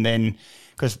where he can then,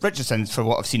 because Richardson, for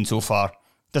what I've seen so far,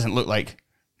 doesn't look like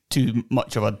too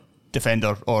much of a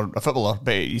defender or a footballer,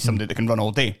 but he's somebody that can run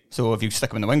all day. So if you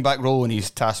stick him in the wing back role and he's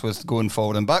tasked with going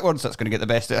forward and backwards, that's going to get the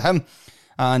best out of him.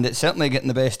 And it's certainly getting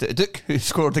the best out of Duke, who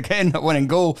scored again at winning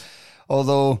goal.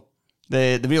 Although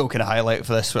the real kind of highlight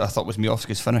for this, what I thought, was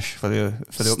Miofsky's finish for the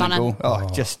opening goal. Oh,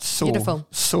 just so beautiful,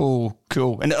 so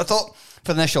cool. And I thought,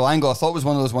 for the initial angle, I thought it was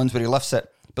one of those ones where he lifts it,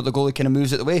 but the goalie kind of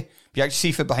moves it away. But you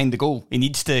actually see it behind the goal. He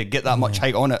needs to get that much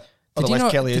height on it.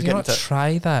 Otherwise, Kelly is getting it. Did you not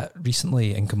try that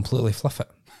recently and completely fluff it?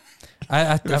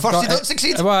 First, you don't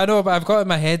succeed. Well, I know, but I've got in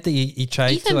my head that he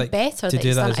tried even to like better to that do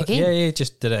he's that. done it again. Yeah, he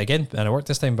just did it again, and it worked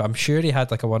this time. But I'm sure he had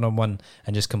like a 1-on-1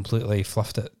 and just completely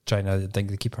fluffed it, trying to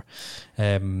dink the keeper.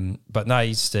 But now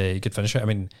he's a good finisher. I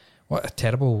mean, what a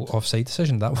terrible offside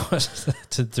decision that was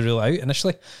to rule it out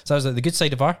initially. So that was like the good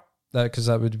side of VAR, because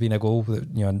that would have been a goal,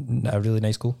 a really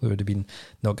nice goal that would have been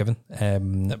not given.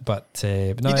 But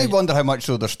no, you do wonder how much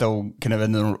though they're still kind of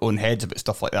in their own heads about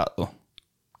stuff like that though.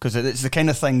 Because it's the kind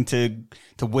of thing to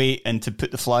wait and to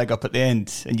put the flag up at the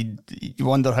end, and you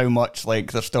wonder how much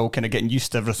like they're still kind of getting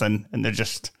used to everything, and they're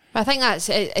just. I think it's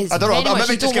I don't know. very much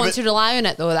you don't want to rely on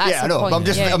it though. That's yeah, I the know. point.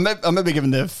 But I'm maybe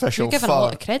giving the official. You're giving a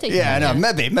lot of credit. Yeah, I know.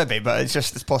 Maybe, but it's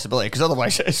just a possibility, because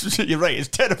otherwise, you're right. It's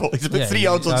terrible. He's about 3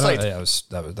 yards on side. That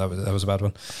was a bad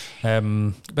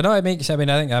one. But no, it makes. I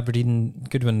mean, I think Aberdeen,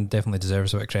 Goodwin definitely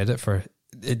deserves a bit of credit for.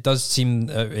 It does seem.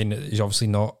 He's obviously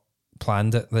not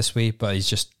planned it this way, but he's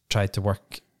just tried to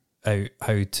work out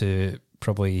how to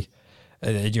probably,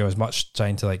 as much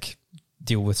trying to like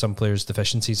deal with some players'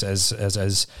 deficiencies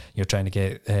as trying to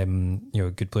get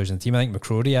good players in the team. I think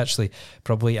McCrory actually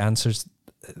probably answers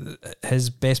his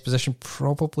best position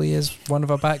probably is one of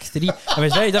a back three. I mean,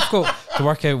 it's very difficult to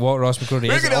work out what Ross McCrory is.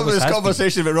 We're going to have this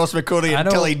conversation about Ross McCrory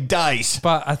until he dies.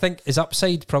 But I think his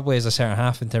upside probably as a centre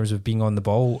half in terms of being on the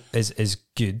ball is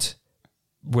good.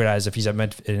 Whereas if he's in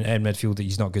midfield,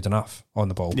 he's not good enough on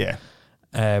the ball. Yeah.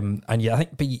 And yeah, I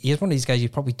think, but he is one of these guys. You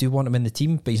probably do want him in the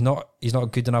team, but he's not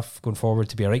good enough going forward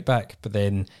to be a right back. But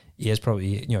then he is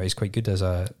probably, he's quite good as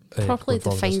a properly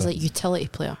defines like utility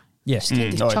player. Yes,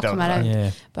 just chuck him around.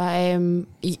 Yeah. But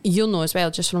you'll know as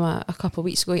well, just from a couple of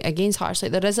weeks ago against Hearts,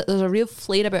 like there's a real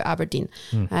flair about Aberdeen,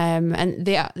 and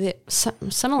they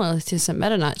similarly to St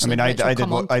Mirren actually. I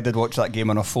mean, I did watch that game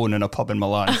on a phone in a pub in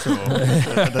Milan. So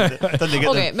didn't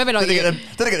get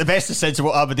the best sense of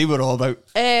what Aberdeen were all about.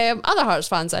 Other Hearts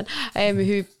fans then,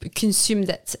 who consumed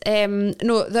it.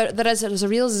 No, there's a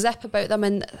real zip about them,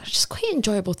 and they're just quite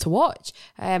enjoyable to watch.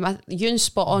 Ewan's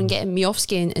spot on getting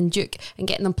Miofsky and Duke and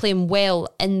getting them playing well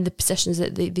in the positions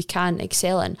that they can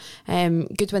excel in.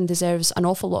 Goodwin deserves an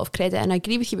awful lot of credit, and I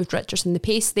agree with you with Richardson. The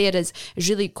pace there is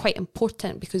really quite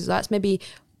important, because that's maybe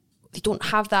they don't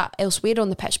have that elsewhere on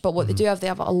the pitch, but what they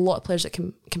have a lot of players that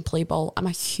can play ball. I'm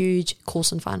a huge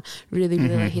Coulson fan, really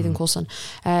like Hayden Coulson,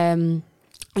 and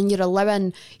you're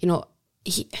allowing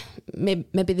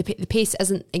maybe the pace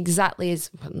isn't exactly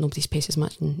as nobody's pace is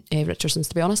much in Richardson's,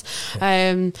 to be honest,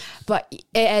 but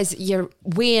it is, you're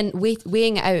weighing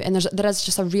it out, and there is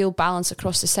just a real balance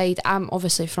across the side.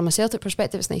 Obviously from a Celtic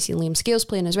perspective, it's nice seeing Liam Scales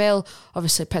playing as well.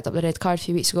 Obviously picked up the red card a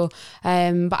few weeks ago,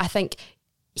 but I think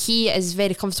he is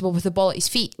very comfortable with the ball at his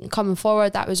feet and coming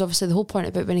forward. That was obviously the whole point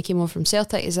about when he came over from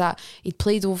Celtic, is that he'd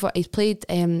played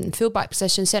full back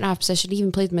position, centre half position, he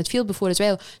even played midfield before as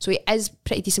well. So he is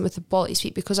pretty decent with the ball at his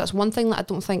feet, because that's one thing that I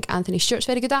don't think Anthony Stewart's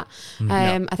very good at.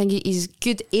 No. I think he's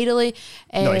good aerially.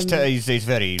 No, he's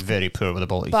very, very poor with the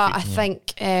ball at his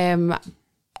feet. But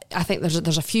I think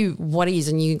there's a few worries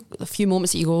and a few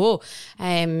moments that you go,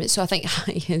 so I think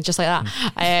just like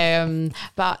that.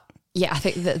 But yeah, I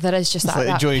think that there is just it's that.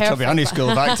 Like Joey Tribbiani school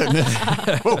of acting.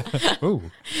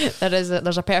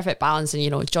 There's a perfect balance,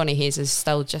 and Johnny Hayes is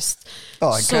still just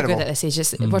so good at this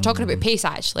age. We're talking about pace,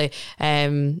 actually.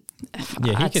 He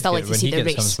could still like to see the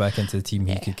race. Comes back into the team,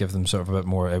 he could give them sort of a bit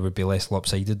more. It would be less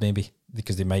lopsided, maybe,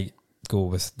 because they might go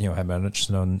with him and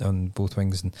Richardson on both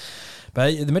wings,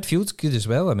 but the midfield's good as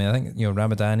well. I mean, I think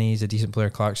Ramadani's a decent player,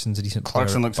 Clarkson's a decent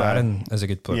player, Barron is a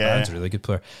good player, Barron's a really good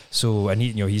player. So, and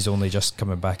he's only just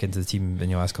coming back into the team in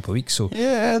the last couple of weeks. So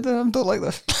yeah, I don't like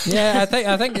this. Yeah,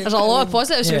 I think there's a lot of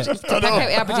positives to pick out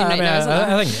Aberdeen right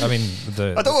now, isn't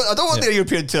there? I don't want the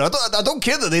European tour. I don't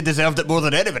care that they deserved it more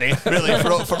than anybody, really,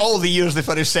 for all the years they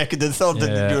finished second and third,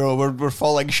 and we're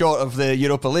falling short of the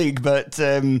Europa League, but.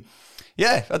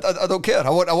 Yeah, I don't care. I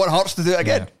want Hearts to do it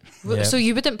again. Yeah. So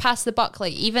you wouldn't pass the buck,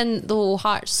 like, even though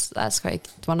Hearts, that's quite a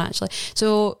good one actually.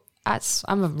 So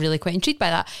I'm really quite intrigued by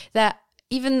that. That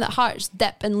even that Hearts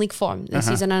dip in league form this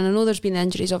season, and I know there's been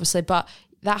injuries obviously, but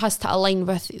that has to align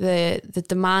with the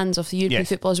demands of the European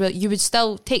football as well. You would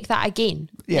still take that again.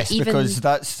 Yes, because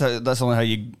that's only how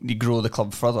you grow the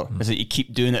club further, is that you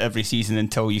keep doing it every season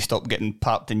until you stop getting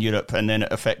papped in Europe and then it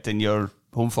affecting your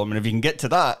home form. And if you can get to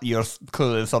that, you're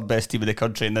clearly the third best team in the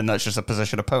country, and then that's just a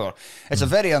position of power. It's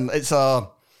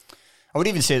I would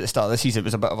even say at the start of the season it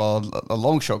was a bit of a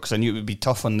long shot, because I knew it would be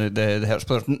tough on the Hearts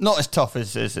players. Not as tough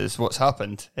as what's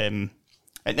happened. And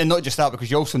not just that,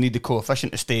 because you also need the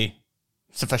coefficient to stay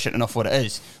sufficient enough what it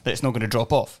is that it's not going to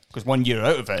drop off, because 1 year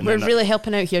out of it, we're really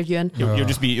helping out here, Ewan. You'll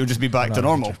just be back to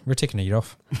normal. We're taking a year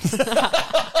off.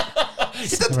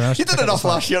 You did enough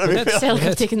last year, to be fair. Celtic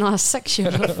have taken the last 6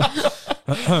 years off.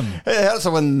 Hearts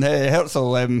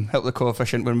will help the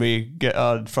coefficient when we get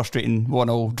a frustrating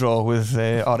 1-0 draw with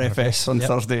RFS on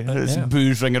Thursday. There's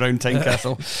boos ring around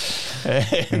Tynecastle.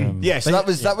 So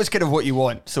that was kind of what you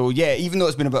want. So yeah, even though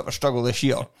it's been a bit of a struggle this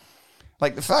year,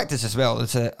 like the fact is as well,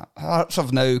 is that Hearts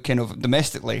have now kind of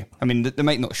domestically, I mean, they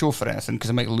might not show for anything because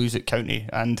they might lose at County,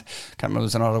 and can't remember,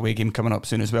 there's another away game coming up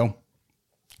soon as well.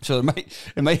 So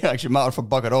it might actually matter for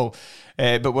bugger all.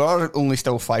 But we are only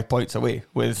still 5 points away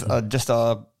with just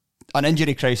an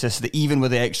injury crisis that even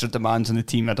with the extra demands on the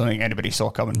team, I don't think anybody saw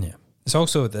coming. Yeah. It's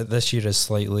also that this year is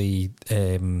slightly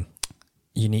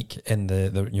unique in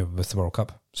the with the World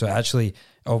Cup. So actually,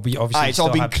 it's all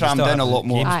been crammed in a lot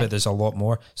more. Games, but there's a lot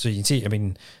more. So you can see, I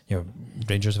mean,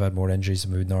 Rangers have had more injuries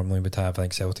than we would normally would have. I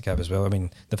think Celtic have as well. I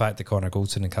mean, the fact that Connor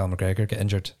Goldson and Callum McGregor get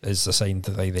injured is a sign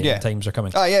that the end times are coming.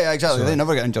 Exactly. So, they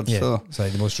never get injured. Yeah, so it's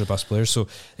like the most robust players. So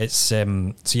it's I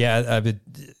would.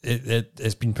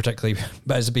 It's been particularly,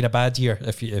 but it's been a bad year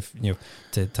if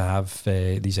to have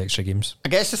these extra games. I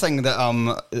guess the thing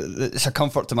that it's a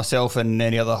comfort to myself and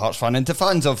any other Hearts fan, and to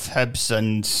fans of Hibs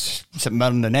and St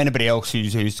Mirren and anybody else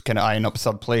who's kind of eyeing up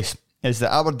third place, is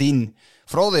that Aberdeen,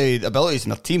 for all the abilities in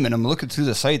their team, and I'm looking through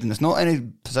the side, and there's not any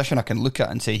position I can look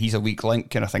at and say he's a weak link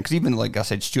kind of thing, because even like I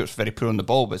said, Stewart's very poor on the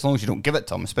ball, but as long as you don't give it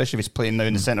to him, especially if he's playing now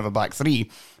in the centre of a back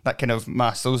three, that kind of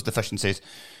masks those deficiencies.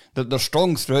 They're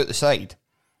strong throughout the side,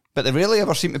 but they rarely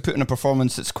ever seem to put in a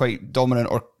performance that's quite dominant,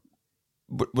 or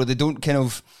where they don't kind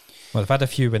of... Well, they've had a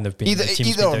few when they've been the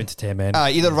team's been down to 10 men.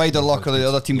 Either Ryder luck or the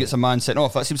other team gets a man sitting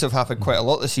off. That seems to have happened quite a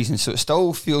lot this season, so it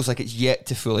still feels like it's yet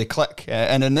to fully click.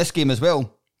 And in this game as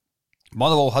well,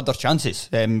 Motherwell had their chances.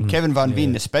 Kevin Van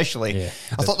Veen especially. I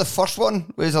thought the first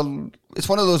one was it's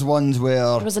one of those ones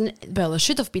where there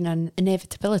should have been an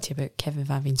inevitability about Kevin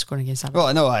Van Veen scoring against Aberdeen. Well,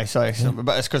 I know, sorry,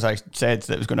 but it's because I said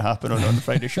that it was going to happen on the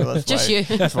Friday show. That's just why,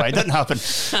 you. That's why it didn't happen.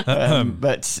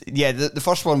 But yeah, the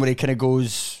first one where he kind of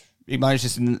goes. He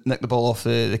manages to nick the ball off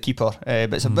the keeper,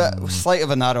 but it's a bit slight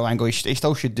of a narrow angle. He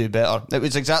still should do better. It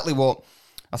was exactly what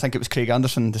I think it was Craig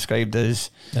Anderson described as.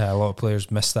 Yeah, a lot of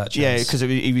players missed that chance. Yeah, because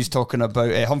he was talking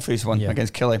about Humphreys one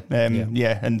against Kelly.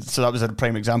 And so that was a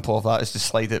prime example of that, is to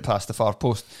slide it past the far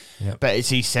post. Yep. But it's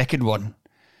his second one.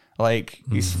 Like,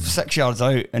 he's 6 yards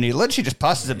out, and he literally just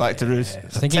passes it back to Roos.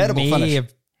 It's I think a terrible he may finish.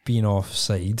 have been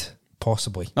offside.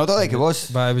 Possibly. No, I don't think it was.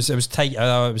 But it was tight. I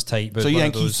know it was tight. But so you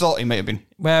think he thought he might have been?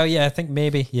 Well, yeah, I think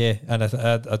maybe, yeah. And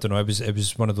I don't know. It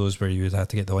was one of those where you would have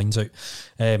to get the lines out.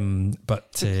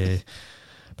 But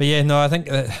yeah, no. I think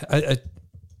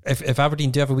if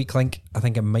Aberdeen do have a weak link, I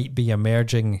think it might be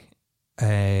emerging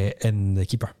in the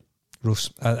keeper, Roos.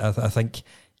 I think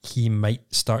he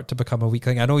might start to become a weak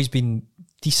link. I know he's been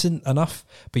decent enough,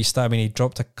 but he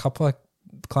dropped a couple of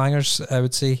clangers, I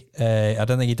would say. I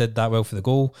don't think he did that well for the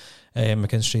goal.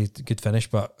 McKinstry, good finish,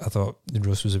 but I thought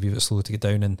Roos was a wee bit slow to get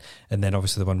down, and then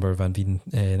obviously the one where Van Veen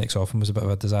nicks off him was a bit of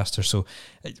a disaster. So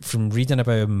from reading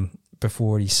about him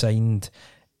before he signed,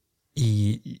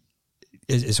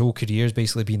 his whole career has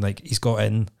basically been like he's got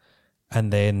in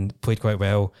and then played quite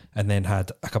well, and then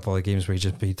had a couple of games where he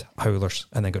just made howlers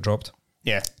and then got dropped.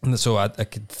 Yeah, and so I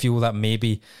could feel that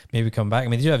maybe come back. I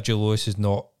mean, they do have Joe Lewis, who's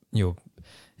not,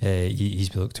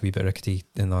 he's looked to be a bit rickety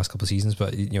in the last couple of seasons,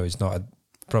 but he's not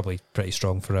probably pretty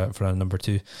strong for a number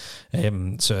two.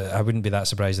 So I wouldn't be that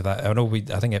surprised if that. I know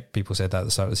I think people said that at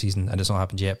the start of the season, and it's not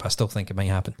happened yet, but I still think it might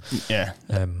happen. Yeah.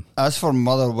 As for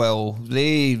Motherwell,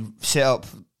 they set up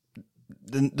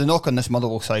the knock on this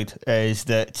Motherwell side is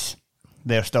that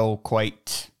they're still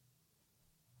quite,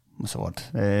 what's the word?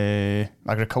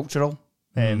 Agricultural.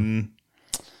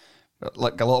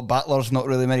 Like a lot of battlers, not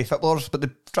really many footballers, but they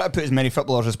try to put as many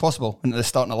footballers as possible into the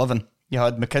starting 11. You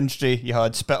had McKinstry, you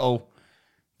had Spittle,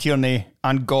 Tierney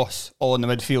and Goss all in the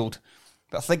midfield.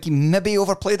 But I think he maybe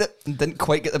overplayed it and didn't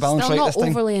quite get the balance Still right not this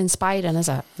time. overly inspiring, is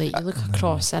it? Like, you look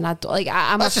across, and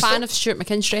I'm a fan of Stuart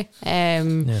McKinstry.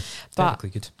 But technically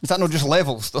good. Is that not just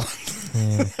levels though?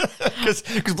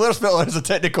 Because Blair Spittle is a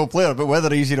technical player, but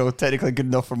whether he's technically good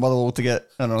enough for Motherwell to get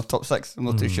top 6, I'm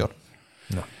not too sure.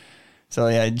 No. So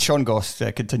yeah, Sean Goss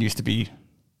continues to be.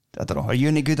 I don't know. Are you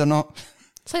any good or not?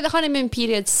 it's like the honeymoon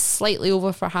period's slightly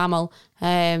over for Hamill.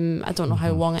 I don't know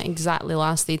how long it exactly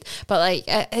lasted, but like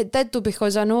it did though,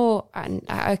 because I know, and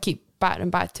I keep battering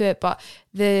back to it, but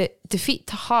the defeat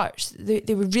to Hearts, they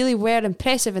really were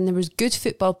impressive, and there was good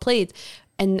football played.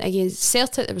 And against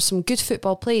Celtic, there was some good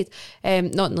football played, not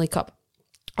in the League Cup,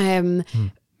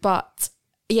 but.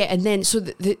 Yeah, and then so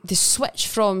the switch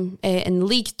from in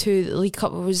League to the League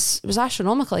Cup was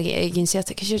astronomical against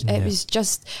Celtic, because it was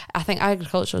just, I think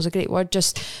agricultural is a great word,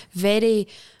 just very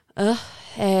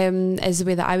is the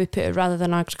way that I would put it, rather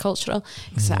than agricultural,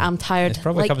 because I'm tired. It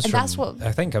probably comes and from, that's what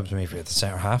I think comes from maybe the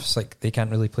centre halves, like they can't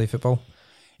really play football.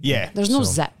 Yeah, there's no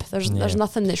zip. There's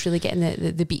nothing that's really getting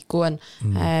the beat going.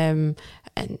 And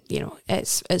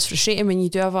it's frustrating when you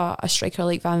do have a striker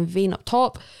like Van Veen up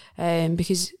top,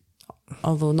 because.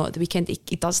 Although not at the weekend,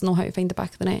 he does know how to find the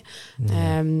back of the net.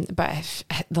 But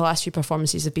the last few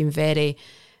performances have been very,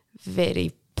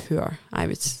 very poor. I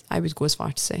would go as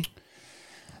far to say.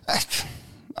 I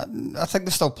think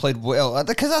they still played well,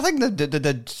 because I think they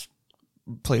did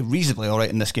play reasonably all right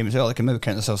in this game as well. They can maybe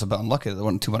count themselves a bit unlucky that they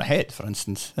weren't 2-1 ahead, for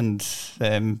instance. And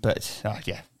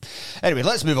yeah. Anyway,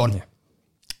 let's move on. Yeah.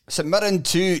 St Mirren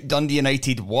 2, Dundee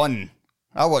United 1.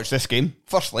 I watched this game.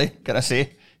 Firstly, can I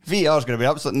say, VAR is going to be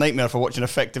an absolute nightmare for watching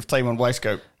effective time on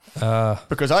Wisecout.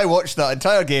 Because I watched that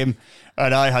entire game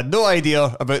and I had no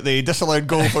idea about the disallowed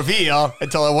goal for VAR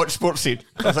until I watched Sportscene.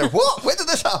 I was like, what? When did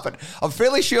this happen? I'm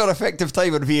fairly sure effective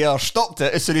time on VAR stopped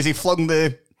it as soon as he flung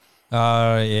the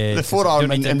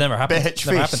forearm in Behich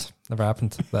face. Never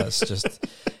happened. That's just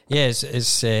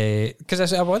it's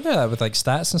because I wonder that with like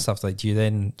stats and stuff. Like, do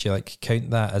you like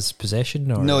count that as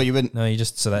possession? Or no, you wouldn't. No, you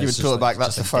just you would pull it back.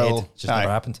 That's the foul. Just never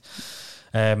happened.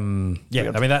 I mean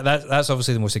that's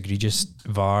obviously the most egregious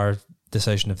VAR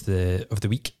decision of the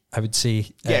week, I would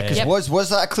say. Yeah, because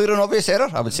was that a clear and obvious error?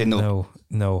 I would say no,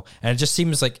 and it just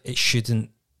seems like it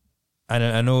shouldn't. And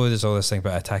I know there's all this thing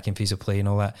about attacking piece of play and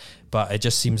all that, but it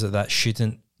just seems that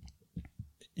shouldn't.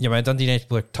 When a Dundee United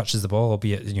player touches the ball,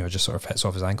 albeit just sort of hits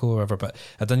off his ankle or whatever, but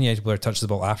a Dundee United player touches the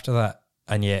ball after that,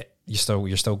 and yet you're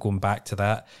still going back to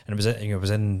that, and it was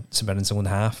in St Mirren's own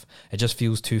half. It just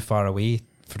feels too far away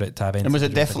for it to have. And was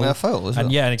it definitely a foul? And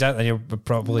yeah, and exactly. And you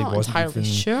probably not wasn't entirely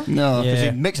sure. No, because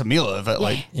he makes a meal of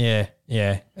it. Yeah.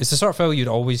 It's the sort of foul you'd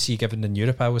always see given in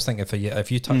Europe. I always think if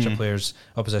you touch a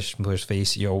opposition player's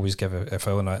face, you always give a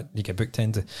foul, and you get booked.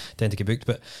 Tend to get booked.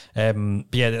 But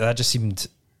that just seemed.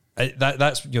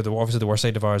 That's obviously the worst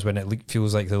side of ours, when it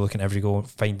feels like they're looking at every goal,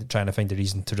 trying to find a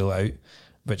reason to rule it out,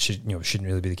 which shouldn't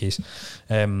really be the case.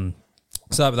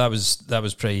 So that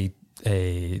was pretty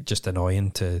just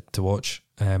annoying to watch.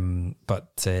 And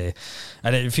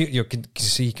if you can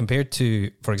see, compared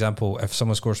to, for example, if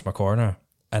someone scores from a corner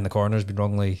and the corner has been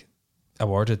wrongly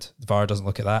awarded, the VAR doesn't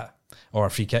look at that, or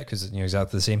a free kick, because it's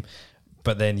exactly the same.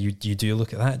 But then you do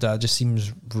look at that just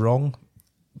seems wrong.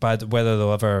 But whether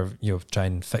they'll ever try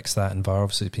and fix that in VAR,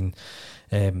 obviously it's been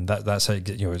that's how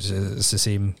it's the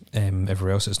same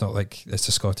everywhere else. It's not like it's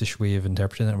a Scottish way of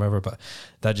interpreting it or whatever, but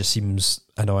that just seems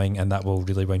annoying, and that will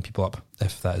really wind people up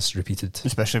if that is repeated,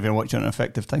 especially if you're watching an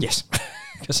effective time. Yes.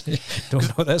 Because I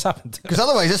don't know that's happened. Because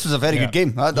otherwise this was a very good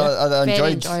game. I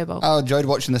enjoyed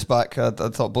watching this back. I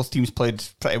thought both teams played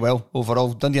pretty well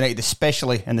overall. Dundee United,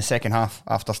 especially in the second half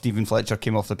after Stephen Fletcher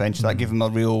came off the bench, that gave him a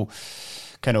real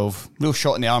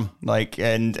shot in the arm,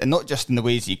 and not just in the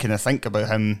ways that you kind of think about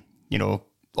him,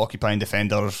 occupying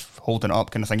defenders, holding it up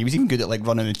kind of thing. He was even good at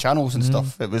running the channels and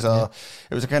stuff. It was a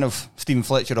kind of Stephen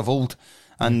Fletcher of old,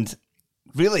 and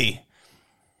really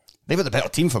they were the better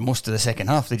team for most of the second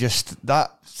half. They just,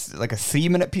 that's like a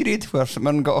 3-minute period where St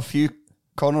Mirren got a few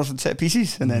corners and set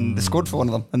pieces, and then they scored for one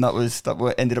of them, and that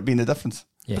what ended up being the difference.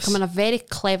 Yes. Becoming a very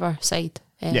clever side.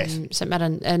 St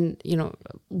Mirren, and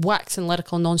waxing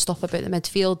lyrical non-stop about the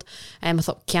midfield. I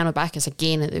thought Keanu Bacchus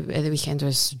again at the weekend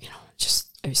was just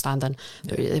outstanding.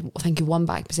 I think he won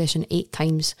back possession 8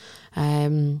 times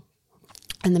in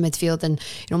the midfield, and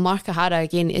Mark O'Hara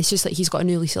again. It's just like he's got a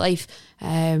new lease of life,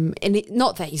 and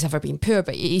not that he's ever been poor,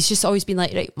 but he's just always been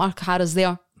like, right, Mark O'Hara's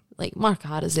there. Like Mark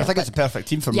O'Hara's there. I think it's a perfect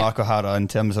team for Mark O'Hara in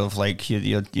terms of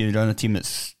you're on a team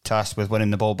that's tasked with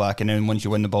winning the ball back, and then once you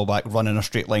win the ball back, run in a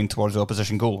straight line towards the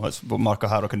opposition goal. That's what Mark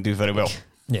O'Hara can do very well.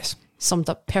 Yes. summed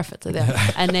up perfectly there.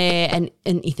 And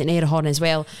Ethan Erhahon as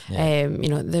well. Yeah.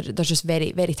 They're just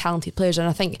very, very talented players. And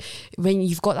I think when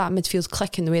you've got that midfield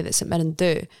click in the way that St Mirren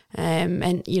do,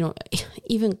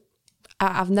 even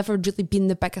I've never really been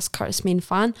the biggest Curtis Main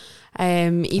fan.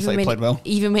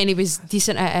 Even when he was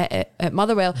decent at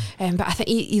Motherwell, but I think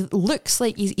he looks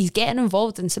like he's getting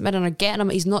involved in St Mirren, or getting him.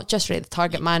 He's not just right the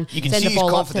target man. You can see his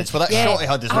confidence for that shot he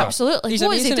had as well. Absolutely.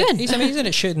 What is he doing? He's amazing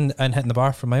at shooting and hitting the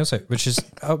bar from miles out, which is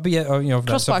albeit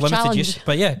that's Crossbar limited challenge. use.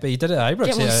 But he did it at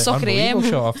Ibrox. An unbelievable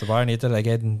shot off the bar, and he did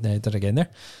it again there.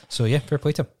 So yeah, fair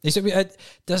play to him.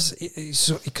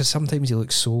 Because sometimes he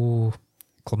looks so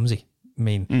clumsy.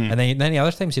 And then the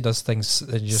other times he does things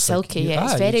just silky,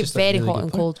 it's very very really hot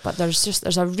and cold, but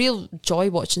there's a real joy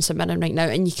watching St Mirren right now,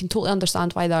 and you can totally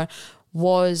understand why there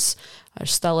was or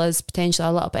still is potentially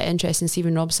a little bit of interest in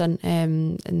Stephen Robson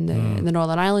in the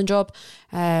Northern Ireland job,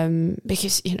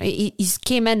 because he's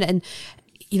came in, and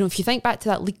if you think back to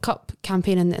that League Cup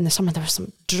campaign in the summer, there was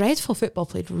some dreadful football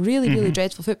played, really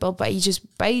dreadful football, but he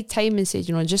just bided time and said,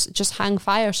 just hang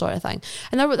fire sort of thing.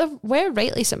 And there were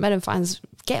rightly St Mirren fans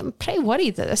getting pretty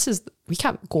worried that we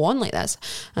can't go on like this.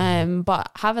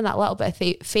 But having that little bit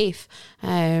of faith,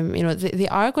 they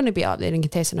are going to be up there and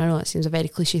contesting. I know that seems a very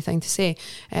cliche thing to say,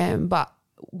 but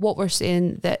what we're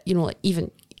saying that,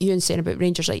 even Ewan saying about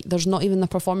Rangers, like, there's not even the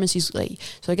performances, like,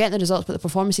 so they're getting the results, but the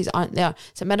performances aren't there.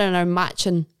 St Mirren are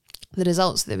matching the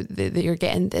results that you're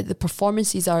getting. The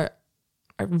performances are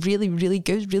really, really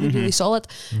good, really solid.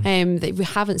 That we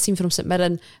haven't seen from St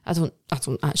Mirren. I don't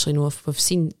actually know if we've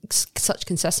seen such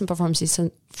consistent performances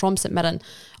from St Mirren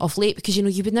of late, because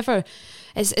you would never,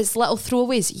 it's little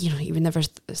throwaways. You would never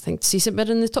think to see St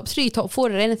Mirren in the top 3, top 4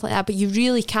 or anything like that, but you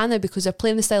really can now, because they're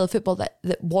playing the style of football that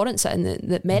warrants it and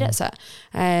that merits it.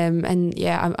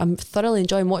 I'm thoroughly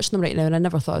enjoying watching them right now, and I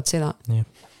never thought I'd say that.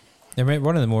 They're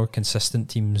one of the more consistent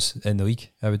teams in the league,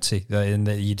 I would say, in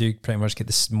that you do pretty much get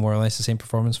this more or less the same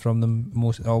performance from them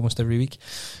almost every week.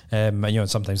 And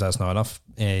sometimes that's not enough.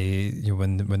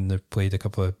 When they've played a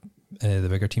couple of the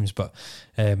bigger teams, but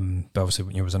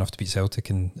obviously it was enough to beat Celtic,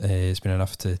 and it's been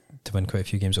enough to win quite a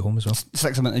few games at home as well. 6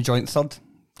 of them in the joint third,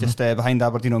 just behind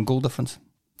Aberdeen on goal difference.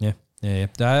 Yeah.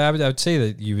 I would say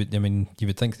that you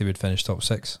would think they would finish top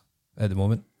 6 at the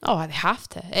moment. Oh, they have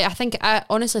to. I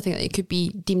honestly think that it could be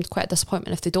deemed quite a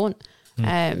disappointment if they don't.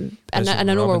 And I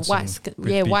know we're waxing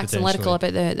lyrical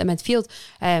about the midfield,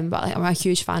 but I'm a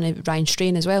huge fan of Ryan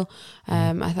Strain as well.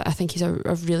 I think he's a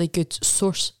really good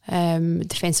source,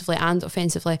 defensively and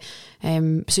offensively.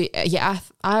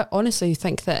 I honestly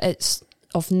think that it's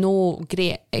of no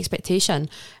great expectation,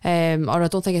 or I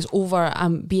don't think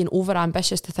it's being over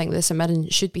ambitious to think that St Mirren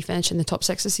should be finishing the top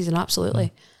 6 this season.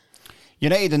 Absolutely.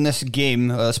 United in this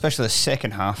game, especially the second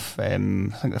half, I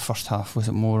think the first half was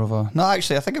it more of a... No,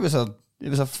 actually, I think it was a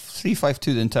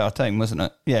 3-5-2 the entire time, wasn't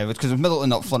it? Yeah, because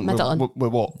Middleton up front were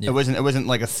what? Yeah. It wasn't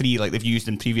like a 3 like they've used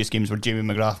in previous games where Jamie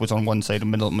McGrath was on one side and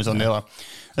Middleton was on the other.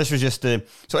 This was just... so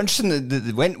interesting that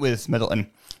they went with Middleton.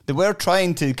 They were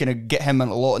trying to kind of get him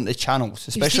a lot into channels,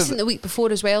 especially... He was decent the week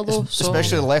before as well, though.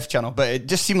 Especially the left channel, but it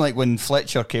just seemed like when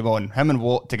Fletcher came on, him and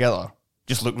Watt together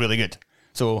just looked really good.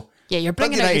 So... Yeah, you're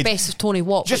bringing out the best of Tony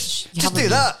Watt. Just do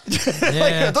that.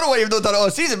 I don't know why you've not done it all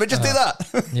season, but just do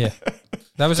that. Yeah.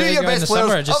 That was your best in the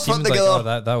summer. It just seemed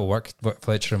like, that'll work.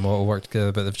 Fletcher and Watt will work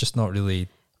together, but they've just not really...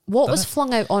 Watt was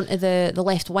flung out onto the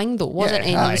left wing, though, wasn't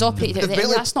he? And he was operated.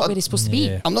 That's not where he's supposed to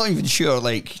be. I'm not even sure,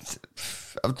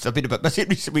 I've been a bit busy in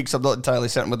recent weeks. I'm not entirely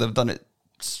certain whether they've done it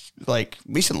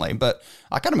recently, but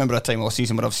I can't remember a time all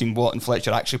season where I've seen Watt and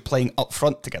Fletcher actually playing up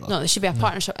front together. No, there should be a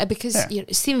partnership, because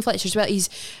Stephen Fletcher as well, he's,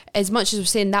 as much as we're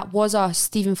saying that was a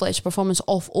Stephen Fletcher performance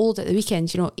off old at the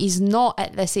weekend, he's not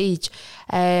at this age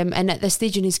and at this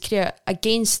stage in his career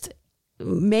against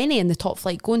many in the top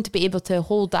flight going to be able to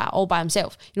hold that all by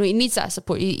himself. He needs that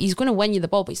support. He's going to win you the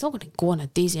ball, but he's not going to go on a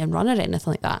daisy and run or anything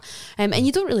like that. And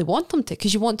you don't really want him to,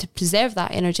 because you want to preserve that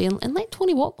energy and let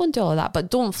Tony Watt go and do all of that, but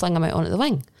don't fling him out onto the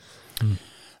wing.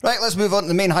 Right, let's move on to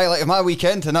the main highlight of my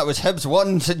weekend, and that was Hibs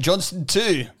 1, St Johnstone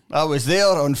 2. I was there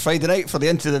on Friday night for the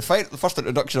Into the Fight, the first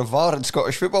introduction of VAR in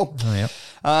Scottish football. Oh, yeah.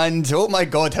 And, oh my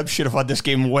God, Hibs should have had this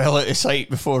game well out of sight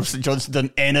before St Johnstone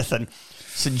done anything.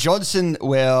 St Johnstone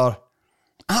were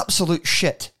absolute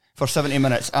shit for 70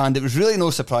 minutes, and it was really no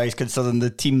surprise considering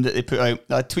the team that they put out.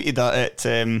 I tweeted that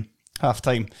at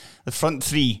half-time. The front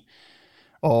three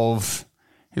of...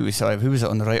 Who was it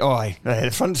on the right? The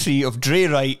front three of Dre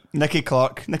Wright, Nicky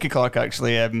Clark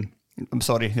actually, I'm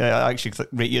sorry, I actually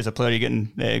rate you as a player. You're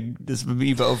getting there's a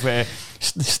wee bit of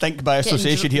stink by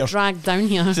association here. Dragged down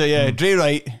here. So yeah, Dre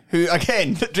Wright, who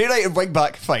again, Dre Wright and wing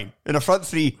back, fine. In a front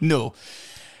three, no.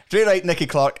 Ray Wright, Nicky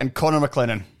Clark, and Connor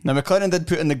McLennan. Now, McLennan did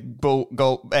put in the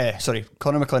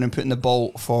Connor McLennan put in the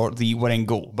ball for the winning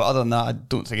goal. But other than that, I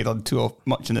don't think he done too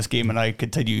much in this game, and I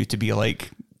continue to be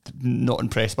not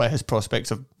impressed by his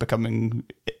prospects of becoming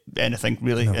anything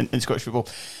really in Scottish football.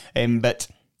 But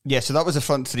yeah, so that was the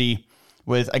front three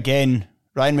with, again,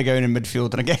 Ryan McGowan in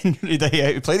midfield, and again, he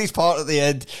played his part at the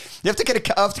end. You have to kind of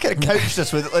couch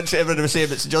this with literally everyone was saying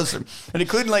it's Johnson, and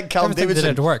including Callum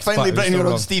Davidson finally bringing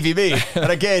on Stevie May,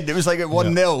 and again it was at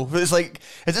 1-0. But it's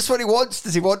is this what he wants?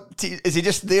 Does he want? Is he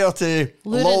just there to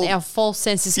lure into a false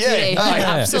sense of security?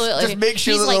 Absolutely. Just make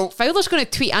sure he's Fowler's going to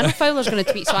tweet. I know Fowler's going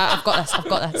to tweet, so I've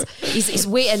got this. He's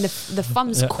waiting. The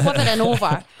thumb's quivering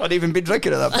over. I'd even been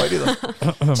drinking at that point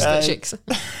either. Chicks.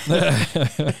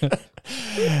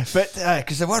 But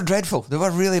because they were dreadful, they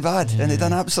were really bad, and they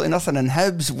done absolutely nothing. And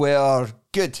Hibs were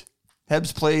good.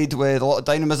 Hibs played with a lot of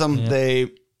dynamism.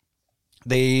 The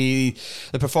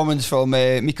performance from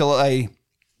Mikolaj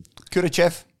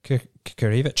Kurevic.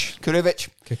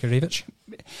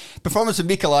 Performance of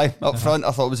Mikolaj up front,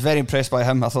 I thought was very impressed by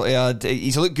him. I thought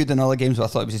he's looked good in other games, but I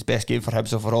thought it was his best game for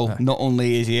Hibs overall. Not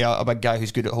only is he a big guy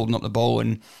who's good at holding up the ball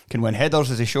and can win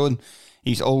headers, as he's shown,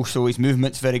 he's also, his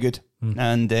movement's very good.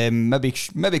 And maybe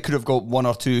could have got one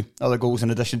or two other goals in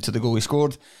addition to the goal he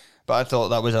scored. But I thought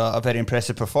that was a very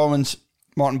impressive performance.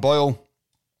 Martin Boyle,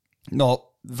 not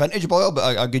vintage Boyle,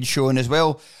 but a good showing as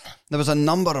well. There was a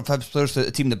number of Hibs players throughout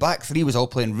the team. The back three was all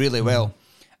playing really well.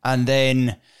 And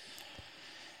then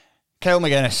Kyle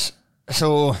McGuinness.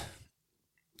 So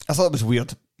I thought it was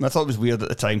weird. I thought it was weird at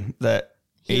the time that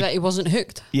he wasn't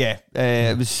hooked. Yeah,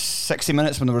 it was 60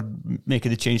 minutes when they were making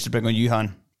the change to bring on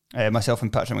Johan. Myself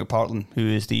and Patrick McPartlin, who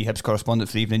is the Hibs correspondent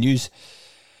for the Evening News,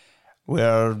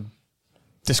 were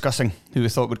discussing who we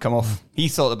thought would come off. He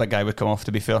thought the big guy would come off,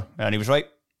 to be fair, and he was right.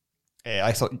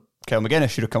 I thought Kyle McGuinness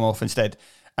should have come off instead,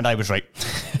 and I was right.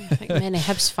 I think many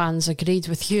Hibs fans agreed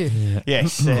with you.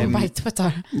 Yes. By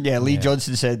Twitter. Yeah, Lee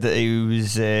Johnson said that he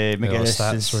was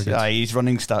McGuinness. His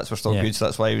running stats were still good, so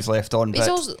that's why he was left on. But it's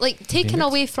also taken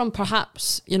away from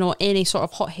perhaps, any sort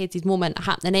of hot-headed moment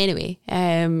happening anyway,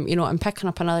 and picking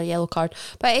up another yellow card.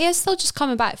 But he is still just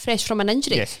coming back fresh from an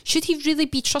injury. Yes. Should he really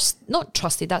be not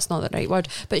trusted, that's not the right word,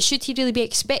 but should he really be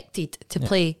expected to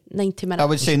play 90 minutes? I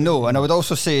would say no, and I would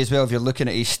also say as well, if you're looking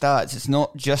at his stats, it's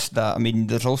not just that. I mean,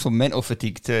 there's also mental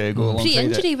fatigue to go alongside it.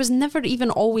 Pre-injury, he was never even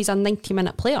always a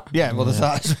 90-minute player. Yeah, well, there's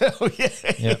that as well.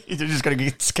 You're just going to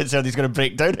get concerned he's going to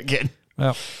break down again.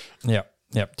 Well,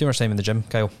 too much time in the gym,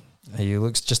 Kyle. He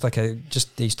looks just like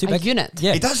he's too big. A unit.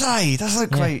 Yeah, he does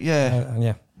look quite.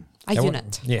 A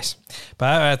unit. Yes,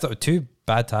 but I thought two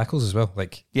bad tackles as well.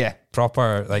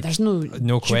 Proper. There's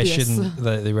no question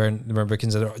that they weren't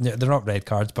considered. They're not red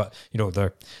cards, but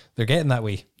they're getting that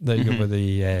way. With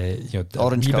the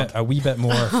orange card, a wee bit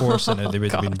more force, and they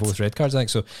would have been both red cards. I think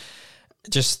so.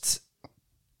 Just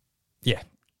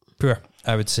poor.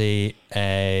 I would say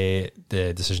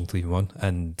the decision to leave him on,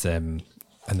 and then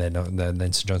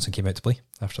St Johnson came out to play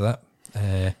after that.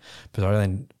 Bizarrely,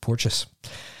 then Porteous.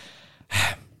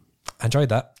 I enjoyed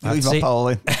that. You leave up,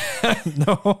 Ollie.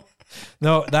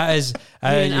 No, that is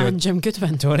and Jim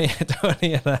Goodwin. Tony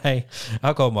and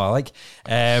I'll call him what I like.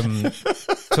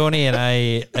 Tony and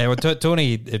I.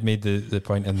 Tony had made the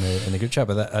point in the group chat,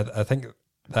 but I think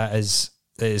that is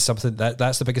something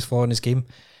that's the biggest flaw in his game.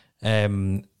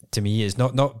 To me, is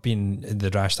not being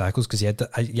the rash tackles, because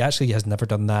he actually has never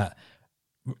done that.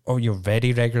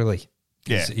 Very regularly.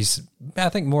 Yeah, he's I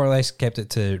think more or less kept it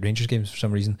to Rangers games for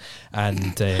some reason,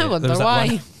 and I wonder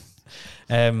why.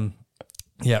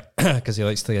 Because he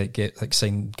likes to give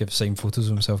signed photos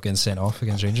of himself getting sent off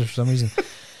against Rangers for some reason.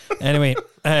 Anyway,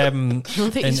 in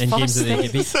games that they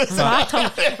get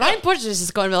beat. Ryan Porteous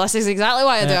is going, well, this is exactly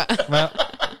why I do it.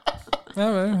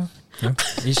 Well,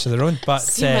 each to their own. But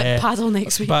see him at paddle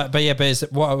next week. But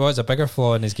what was a bigger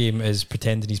flaw in his game is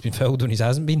pretending he's been fouled when he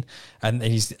hasn't been, and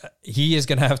he is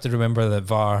going to have to remember that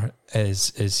VAR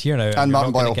is here now, and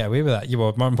Martin Boyle get away with that.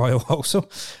 Martin Boyle also.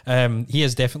 He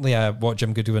is definitely what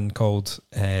Jim Goodwin called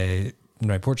Ryan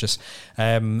Porteous.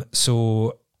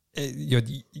 So.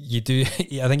 You do.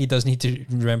 I think he does need to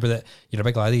remember that you're a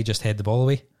big laddie. You just head the ball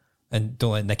away, and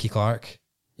don't let Nicky Clark,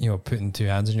 putting two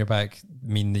hands on your back,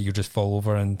 mean that you just fall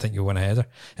over and think you'll win a header.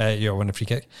 You'll win a free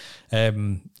kick.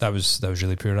 That was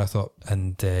really poor, I thought,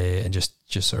 and just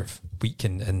sort of weak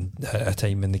and a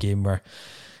time in the game where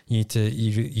you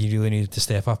really needed to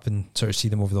step up and sort of see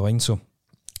them over the line. So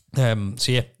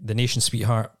the nation's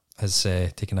sweetheart has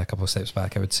taken a couple of steps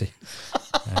back, I would say.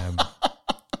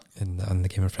 On the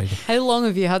game on Friday. How long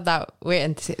have you had that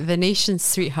waiting to say the nation's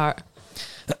sweetheart?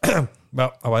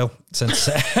 Well, a while since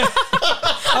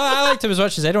I liked him as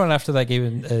much as anyone after that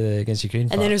game against Ukraine.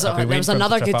 And then there was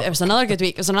another good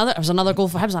week. It was another goal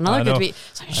for him. It was another good week.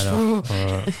 He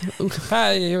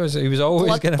was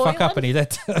always going to fuck up, and he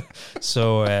did.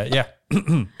 So yeah,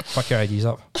 fuck your IDs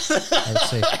up. I would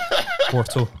say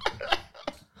Porto.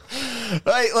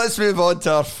 Right, let's move on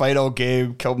to our final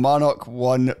game. Kilmarnock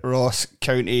 1, Ross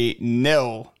County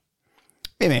 0.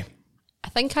 Amy. I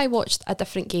think I watched a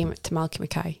different game to Malky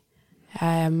Mackay.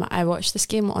 I watched this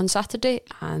game on Saturday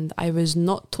and I was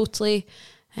not totally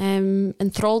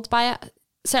enthralled by it.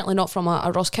 Certainly not from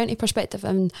a Ross County perspective.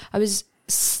 And I was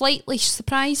slightly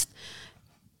surprised,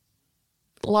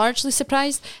 largely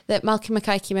surprised, that Malky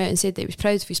Mackay came out and said that he was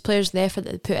proud of his players, the effort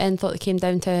that they put in, thought they came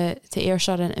down to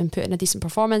Ayrshire and put in a decent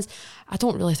performance. I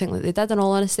don't really think that they did, in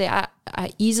all honesty. I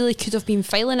easily could have been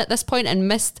filing at this point and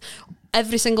missed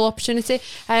every single opportunity.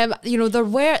 There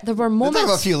were moments. There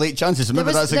were a few late chances.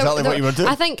 Remember, that's exactly what you were doing.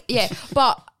 I think, yeah,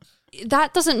 but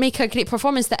that doesn't make a great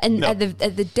performance. That at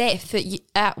the depth that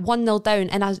at 1-0 down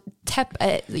and a tip,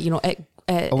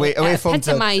 away from a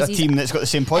team that's got the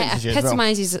same points as you. It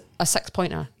epitomises a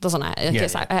 6-pointer, doesn't it?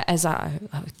 It's a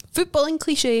footballing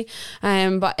cliche,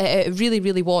 but it really,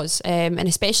 really was, and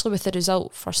especially with the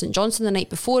result for St Johnstone the night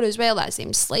before as well. That's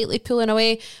them slightly pulling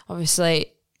away.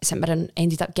 Obviously, St Mirren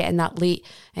ended up getting that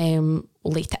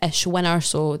late-ish winner,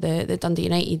 so the Dundee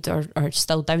United are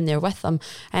still down there with them.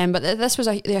 But this was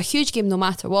a huge game no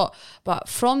matter what. But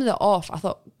from the off, I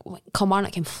thought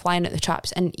Kilmarnock came flying at the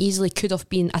traps and easily could have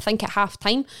been, I think at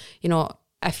half-time,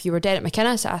 if you were Derek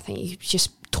McInnes, I think you'd just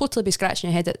totally be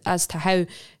scratching your head as to how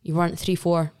you weren't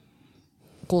 3-4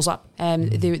 goals up.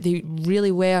 They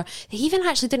really were. They even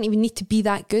actually didn't even need to be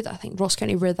that good. I think Ross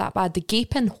County were that bad. The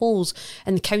gaping holes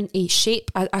in the county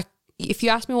shape, if you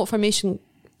ask me what formation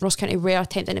Ross County were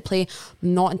attempting to play,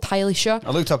 I'm not entirely sure.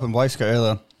 I looked up in Wyscout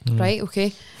earlier. Right,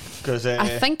 okay.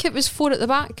 I think it was 4 at the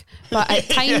back, but at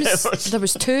times there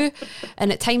was 2,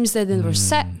 and at times there were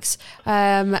 6.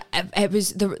 It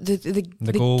was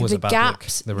the goal was a bad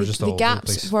gaps. They were just the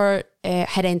gaps were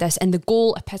horrendous, and the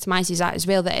goal epitomises that as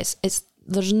well. That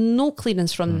there's no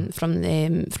clearance from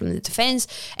the defence.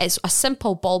 It's a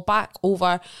simple ball back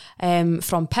over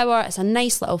from Power. It's a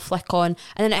nice little flick on,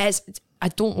 and then it is. I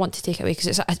don't want to take it away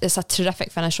because it's a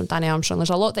terrific finish from Danny Armstrong.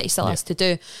 There's a lot that he still has to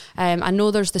do. I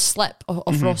know there's the slip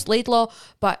of Ross Laidlaw,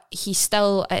 but he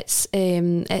still, it's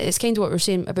kind of what we're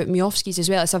saying about Miofsky's as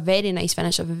well. It's a very nice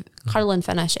finish, a curling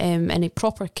finish, and he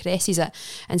proper caresses it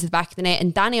into the back of the net.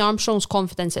 And Danny Armstrong's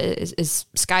confidence is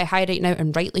sky high right now,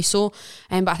 and rightly so.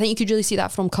 But I think you could really see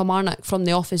that from Kilmarnock from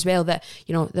the off as well, that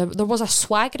there was a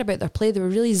swagger about their play. They were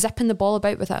really zipping the ball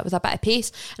about with a bit of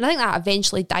pace. And I think that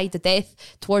eventually died to death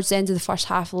towards the end of the first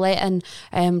half, letting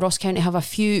Ross County have a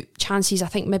few chances. I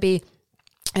think maybe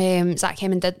Zach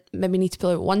Hemming did maybe need to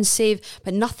pull out one save,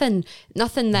 but nothing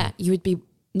that you would be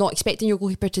not expecting your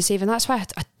goalkeeper to save. And that's why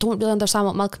I don't really understand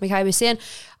what Malcolm Mackay was saying.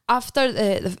 After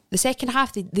the second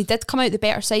half, they did come out the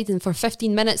better side, and for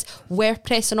 15 minutes were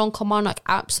pressing on Kilmarnock,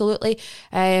 absolutely.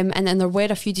 And then there were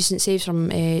a few decent saves from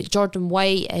Jordan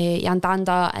White,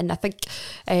 Yandanda, and I think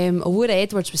Owura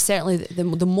Edwards was certainly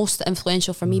the most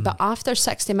influential for me. But after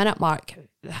 60-minute mark,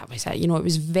 that was it. It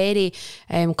was very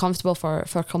comfortable for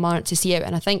Kilmarnock to see out,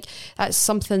 and I think that's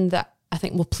something that I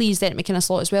think will please Derek McInnes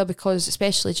a lot as well, because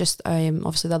especially just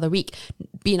obviously the other week,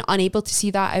 being unable to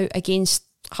see that out against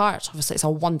Hearts. Obviously it's a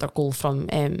wonder goal from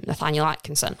Nathaniel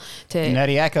Atkinson to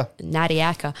Nariaka.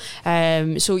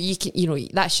 So you can,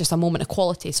 that's just a moment of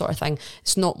quality sort of thing.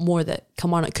 It's not more that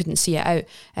Kilmarnock couldn't see it out,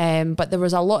 but there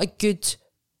was a lot of good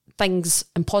things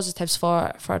and positives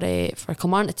for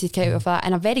Kilmarnock to take out of that,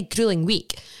 in a very gruelling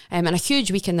week and a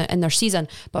huge week in their season.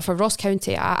 But for Ross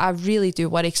County, I really do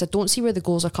worry, because I don't see where the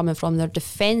goals are coming from. Their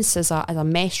defence is a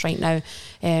mess right now.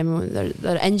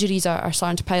 Their injuries are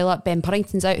starting to pile up. Ben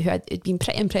Purrington's out, who had been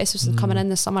pretty impressive since coming in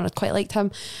this summer. I'd quite liked him,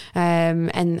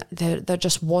 and there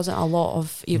just wasn't a lot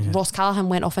of. Ross Callaghan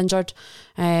went off injured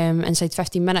inside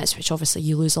 15 minutes, which obviously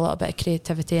you lose a little bit of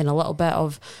creativity and a little bit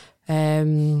of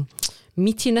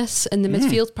meatiness in the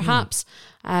midfield, perhaps.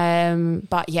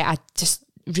 But yeah, I just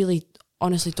really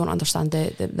honestly don't understand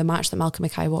the match that Malcolm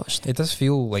Mackay watched. It does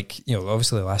feel like,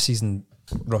 obviously last season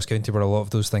Ross County were a lot of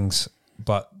those things,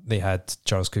 but they had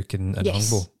Charles Cook and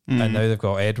Hungbo, and now they've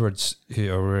got Edwards,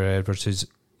 who's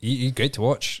he's great to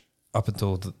watch up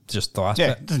until just the last bit.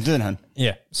 Yeah, doesn't do anything.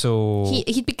 Yeah, so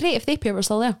he'd be great if they pair were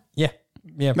still there. Yeah.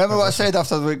 Remember what I said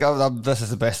after the week? This is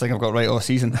the best thing I've got right all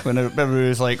season. When everybody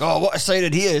was like, "Oh, what a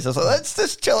sided he is!" I was like, "Let's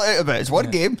just chill out a bit. It's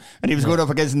one game," and he was going up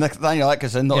against Nathaniel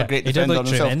Atkinson, not a great defender himself.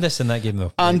 He did look tremendous in that game,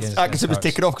 though. And Atkinson was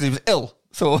taken off because he was ill.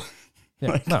 So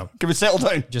Yeah, no. Can we settle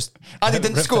down? Just Andy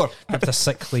didn't score. Ripped a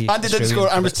sickly. Andy didn't Australian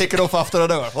score and was bits. taken off after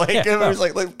an hour. Like, Yeah, it was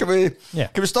like, can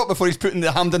we stop before he's put in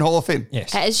the Hampden Hall of Fame?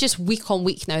 Yes. It's just week on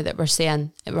week now that we're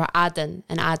saying, we're adding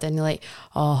and adding. You're like,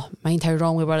 oh, mind how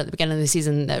wrong we were at the beginning of the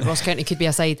season that Ross County could be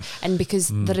a side. And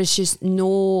because there is just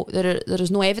there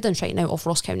is no evidence right now of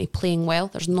Ross County playing well.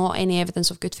 There's not any evidence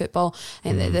of good football.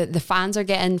 And the fans are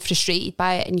getting frustrated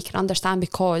by it, and you can understand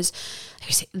because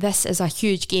this is a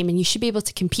huge game and you should be able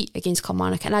to compete against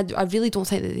Kilmarnock, and I really don't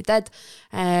think that they did.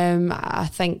 I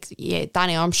think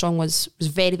Danny Armstrong was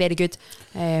very, very good.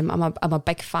 I'm a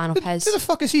big fan of his. Who the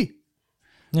fuck is he?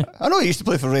 Yeah. I know he used to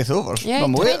play for Wraith Rovers. Yeah,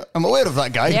 I'm aware of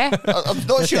that guy. Yeah. I'm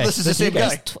not sure this is the same guy.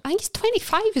 I think he's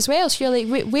 25 as well. So you're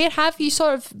like, where have you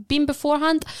sort of been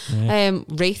beforehand?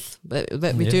 Wraith,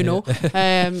 that we do know.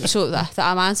 So that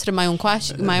I'm answering my own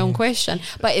question.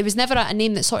 But it was never a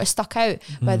name that sort of stuck out.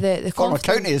 But the Former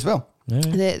confidence, county as well.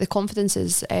 the confidence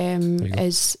is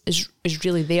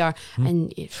really there,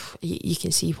 and you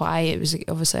can see why. It was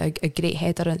obviously a great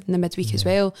header in the midweek as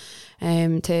well,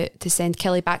 to send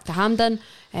Kelly back to Hampden,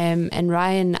 and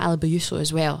Ryan Alabayuso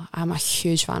as well. I'm a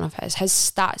huge fan of his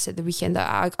stats at the weekend.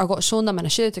 I got shown them and I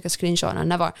should have took a screenshot and I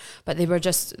never, but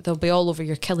they'll be all over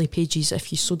your Kelly pages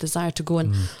if you so desire to go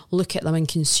and look at them and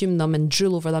consume them and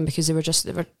drool over them, because they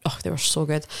were so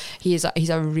good. He's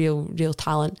a real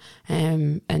talent,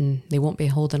 and they won't be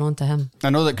holding on to him. I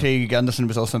know that Craig Anderson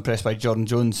was also impressed by Jordan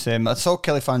Jones. I saw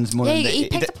Kelly fans moaning that he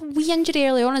picked up a wee injury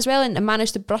early on as well and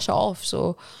managed to brush it off.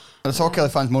 So I saw Kelly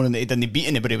fans moaning that he didn't beat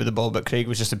anybody with the ball, but Craig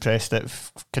was just impressed that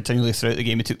continually throughout the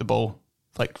game he took the ball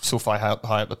like so far high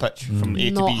up the pitch from A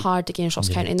to not B. hard against Ross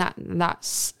County, and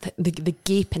that's the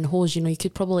gaping holes. You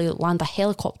could probably land a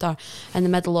helicopter in the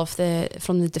middle of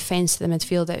from the defence to the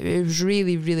midfield. It was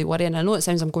really, really worrying. I know it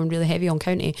sounds I'm going really heavy on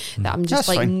County, that I'm just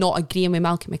That's fine. not agreeing with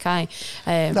Malcolm Mackay,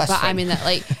 but fine. I mean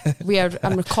that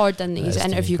I'm recording his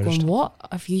interview going, what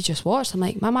have you just watched? I'm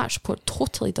like, my match report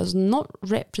totally does not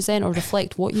represent or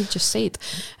reflect what you've just said,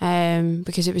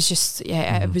 because it was just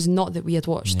it was not that we had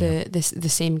watched the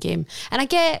same game. And I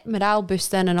get morale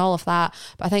boosting and all of that,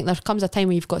 but I think there comes a time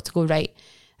where you've got to go, right,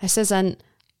 this isn't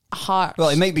Hearts. Well,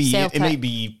 it might Celtic.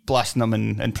 be blasting them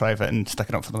in private and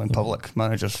sticking up for them in public.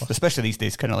 Managers, especially these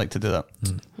days, kind of like to do that.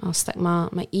 I'll stick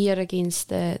my ear against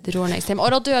the door next time,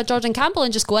 or I'll do a Jordan Campbell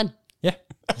and just go in. Yeah,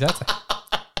 exactly.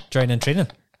 Join in training.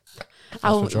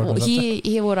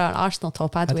 He wore an Arsenal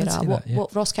top. I'd wear did see that, yeah.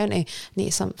 what Ross County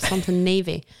needs something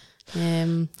navy,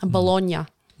 a Bologna. Yeah.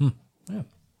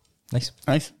 Nice.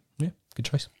 Yeah, good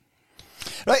choice.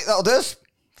 Right, that'll do us.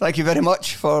 Thank you very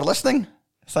much for listening.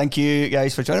 Thank you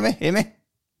guys for joining me. Amy,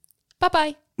 Bye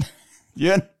bye.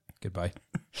 Ewan. Goodbye.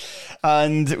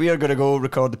 And we are going to go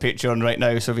record the Patreon right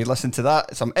now. So if you listen to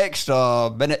that, some extra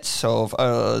minutes of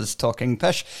us talking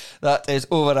pish, that is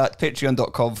over at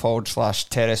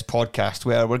patreon.com/Terrace Podcast,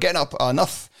 where we're getting up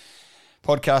enough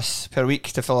podcasts per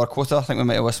week to fill our quota. I think we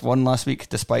might have missed one last week,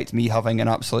 despite me having an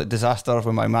absolute disaster with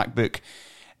my MacBook,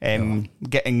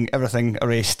 getting everything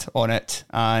erased on it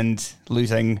and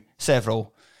losing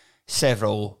several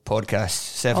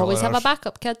podcasts, Always have hours. a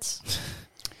backup, kids.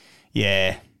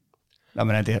 Yeah, I'm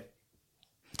an idiot.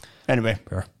 Anyway,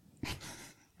 Fair.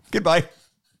 goodbye.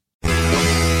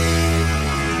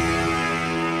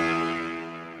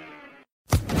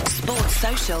 Sports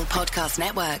Social Podcast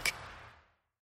Network.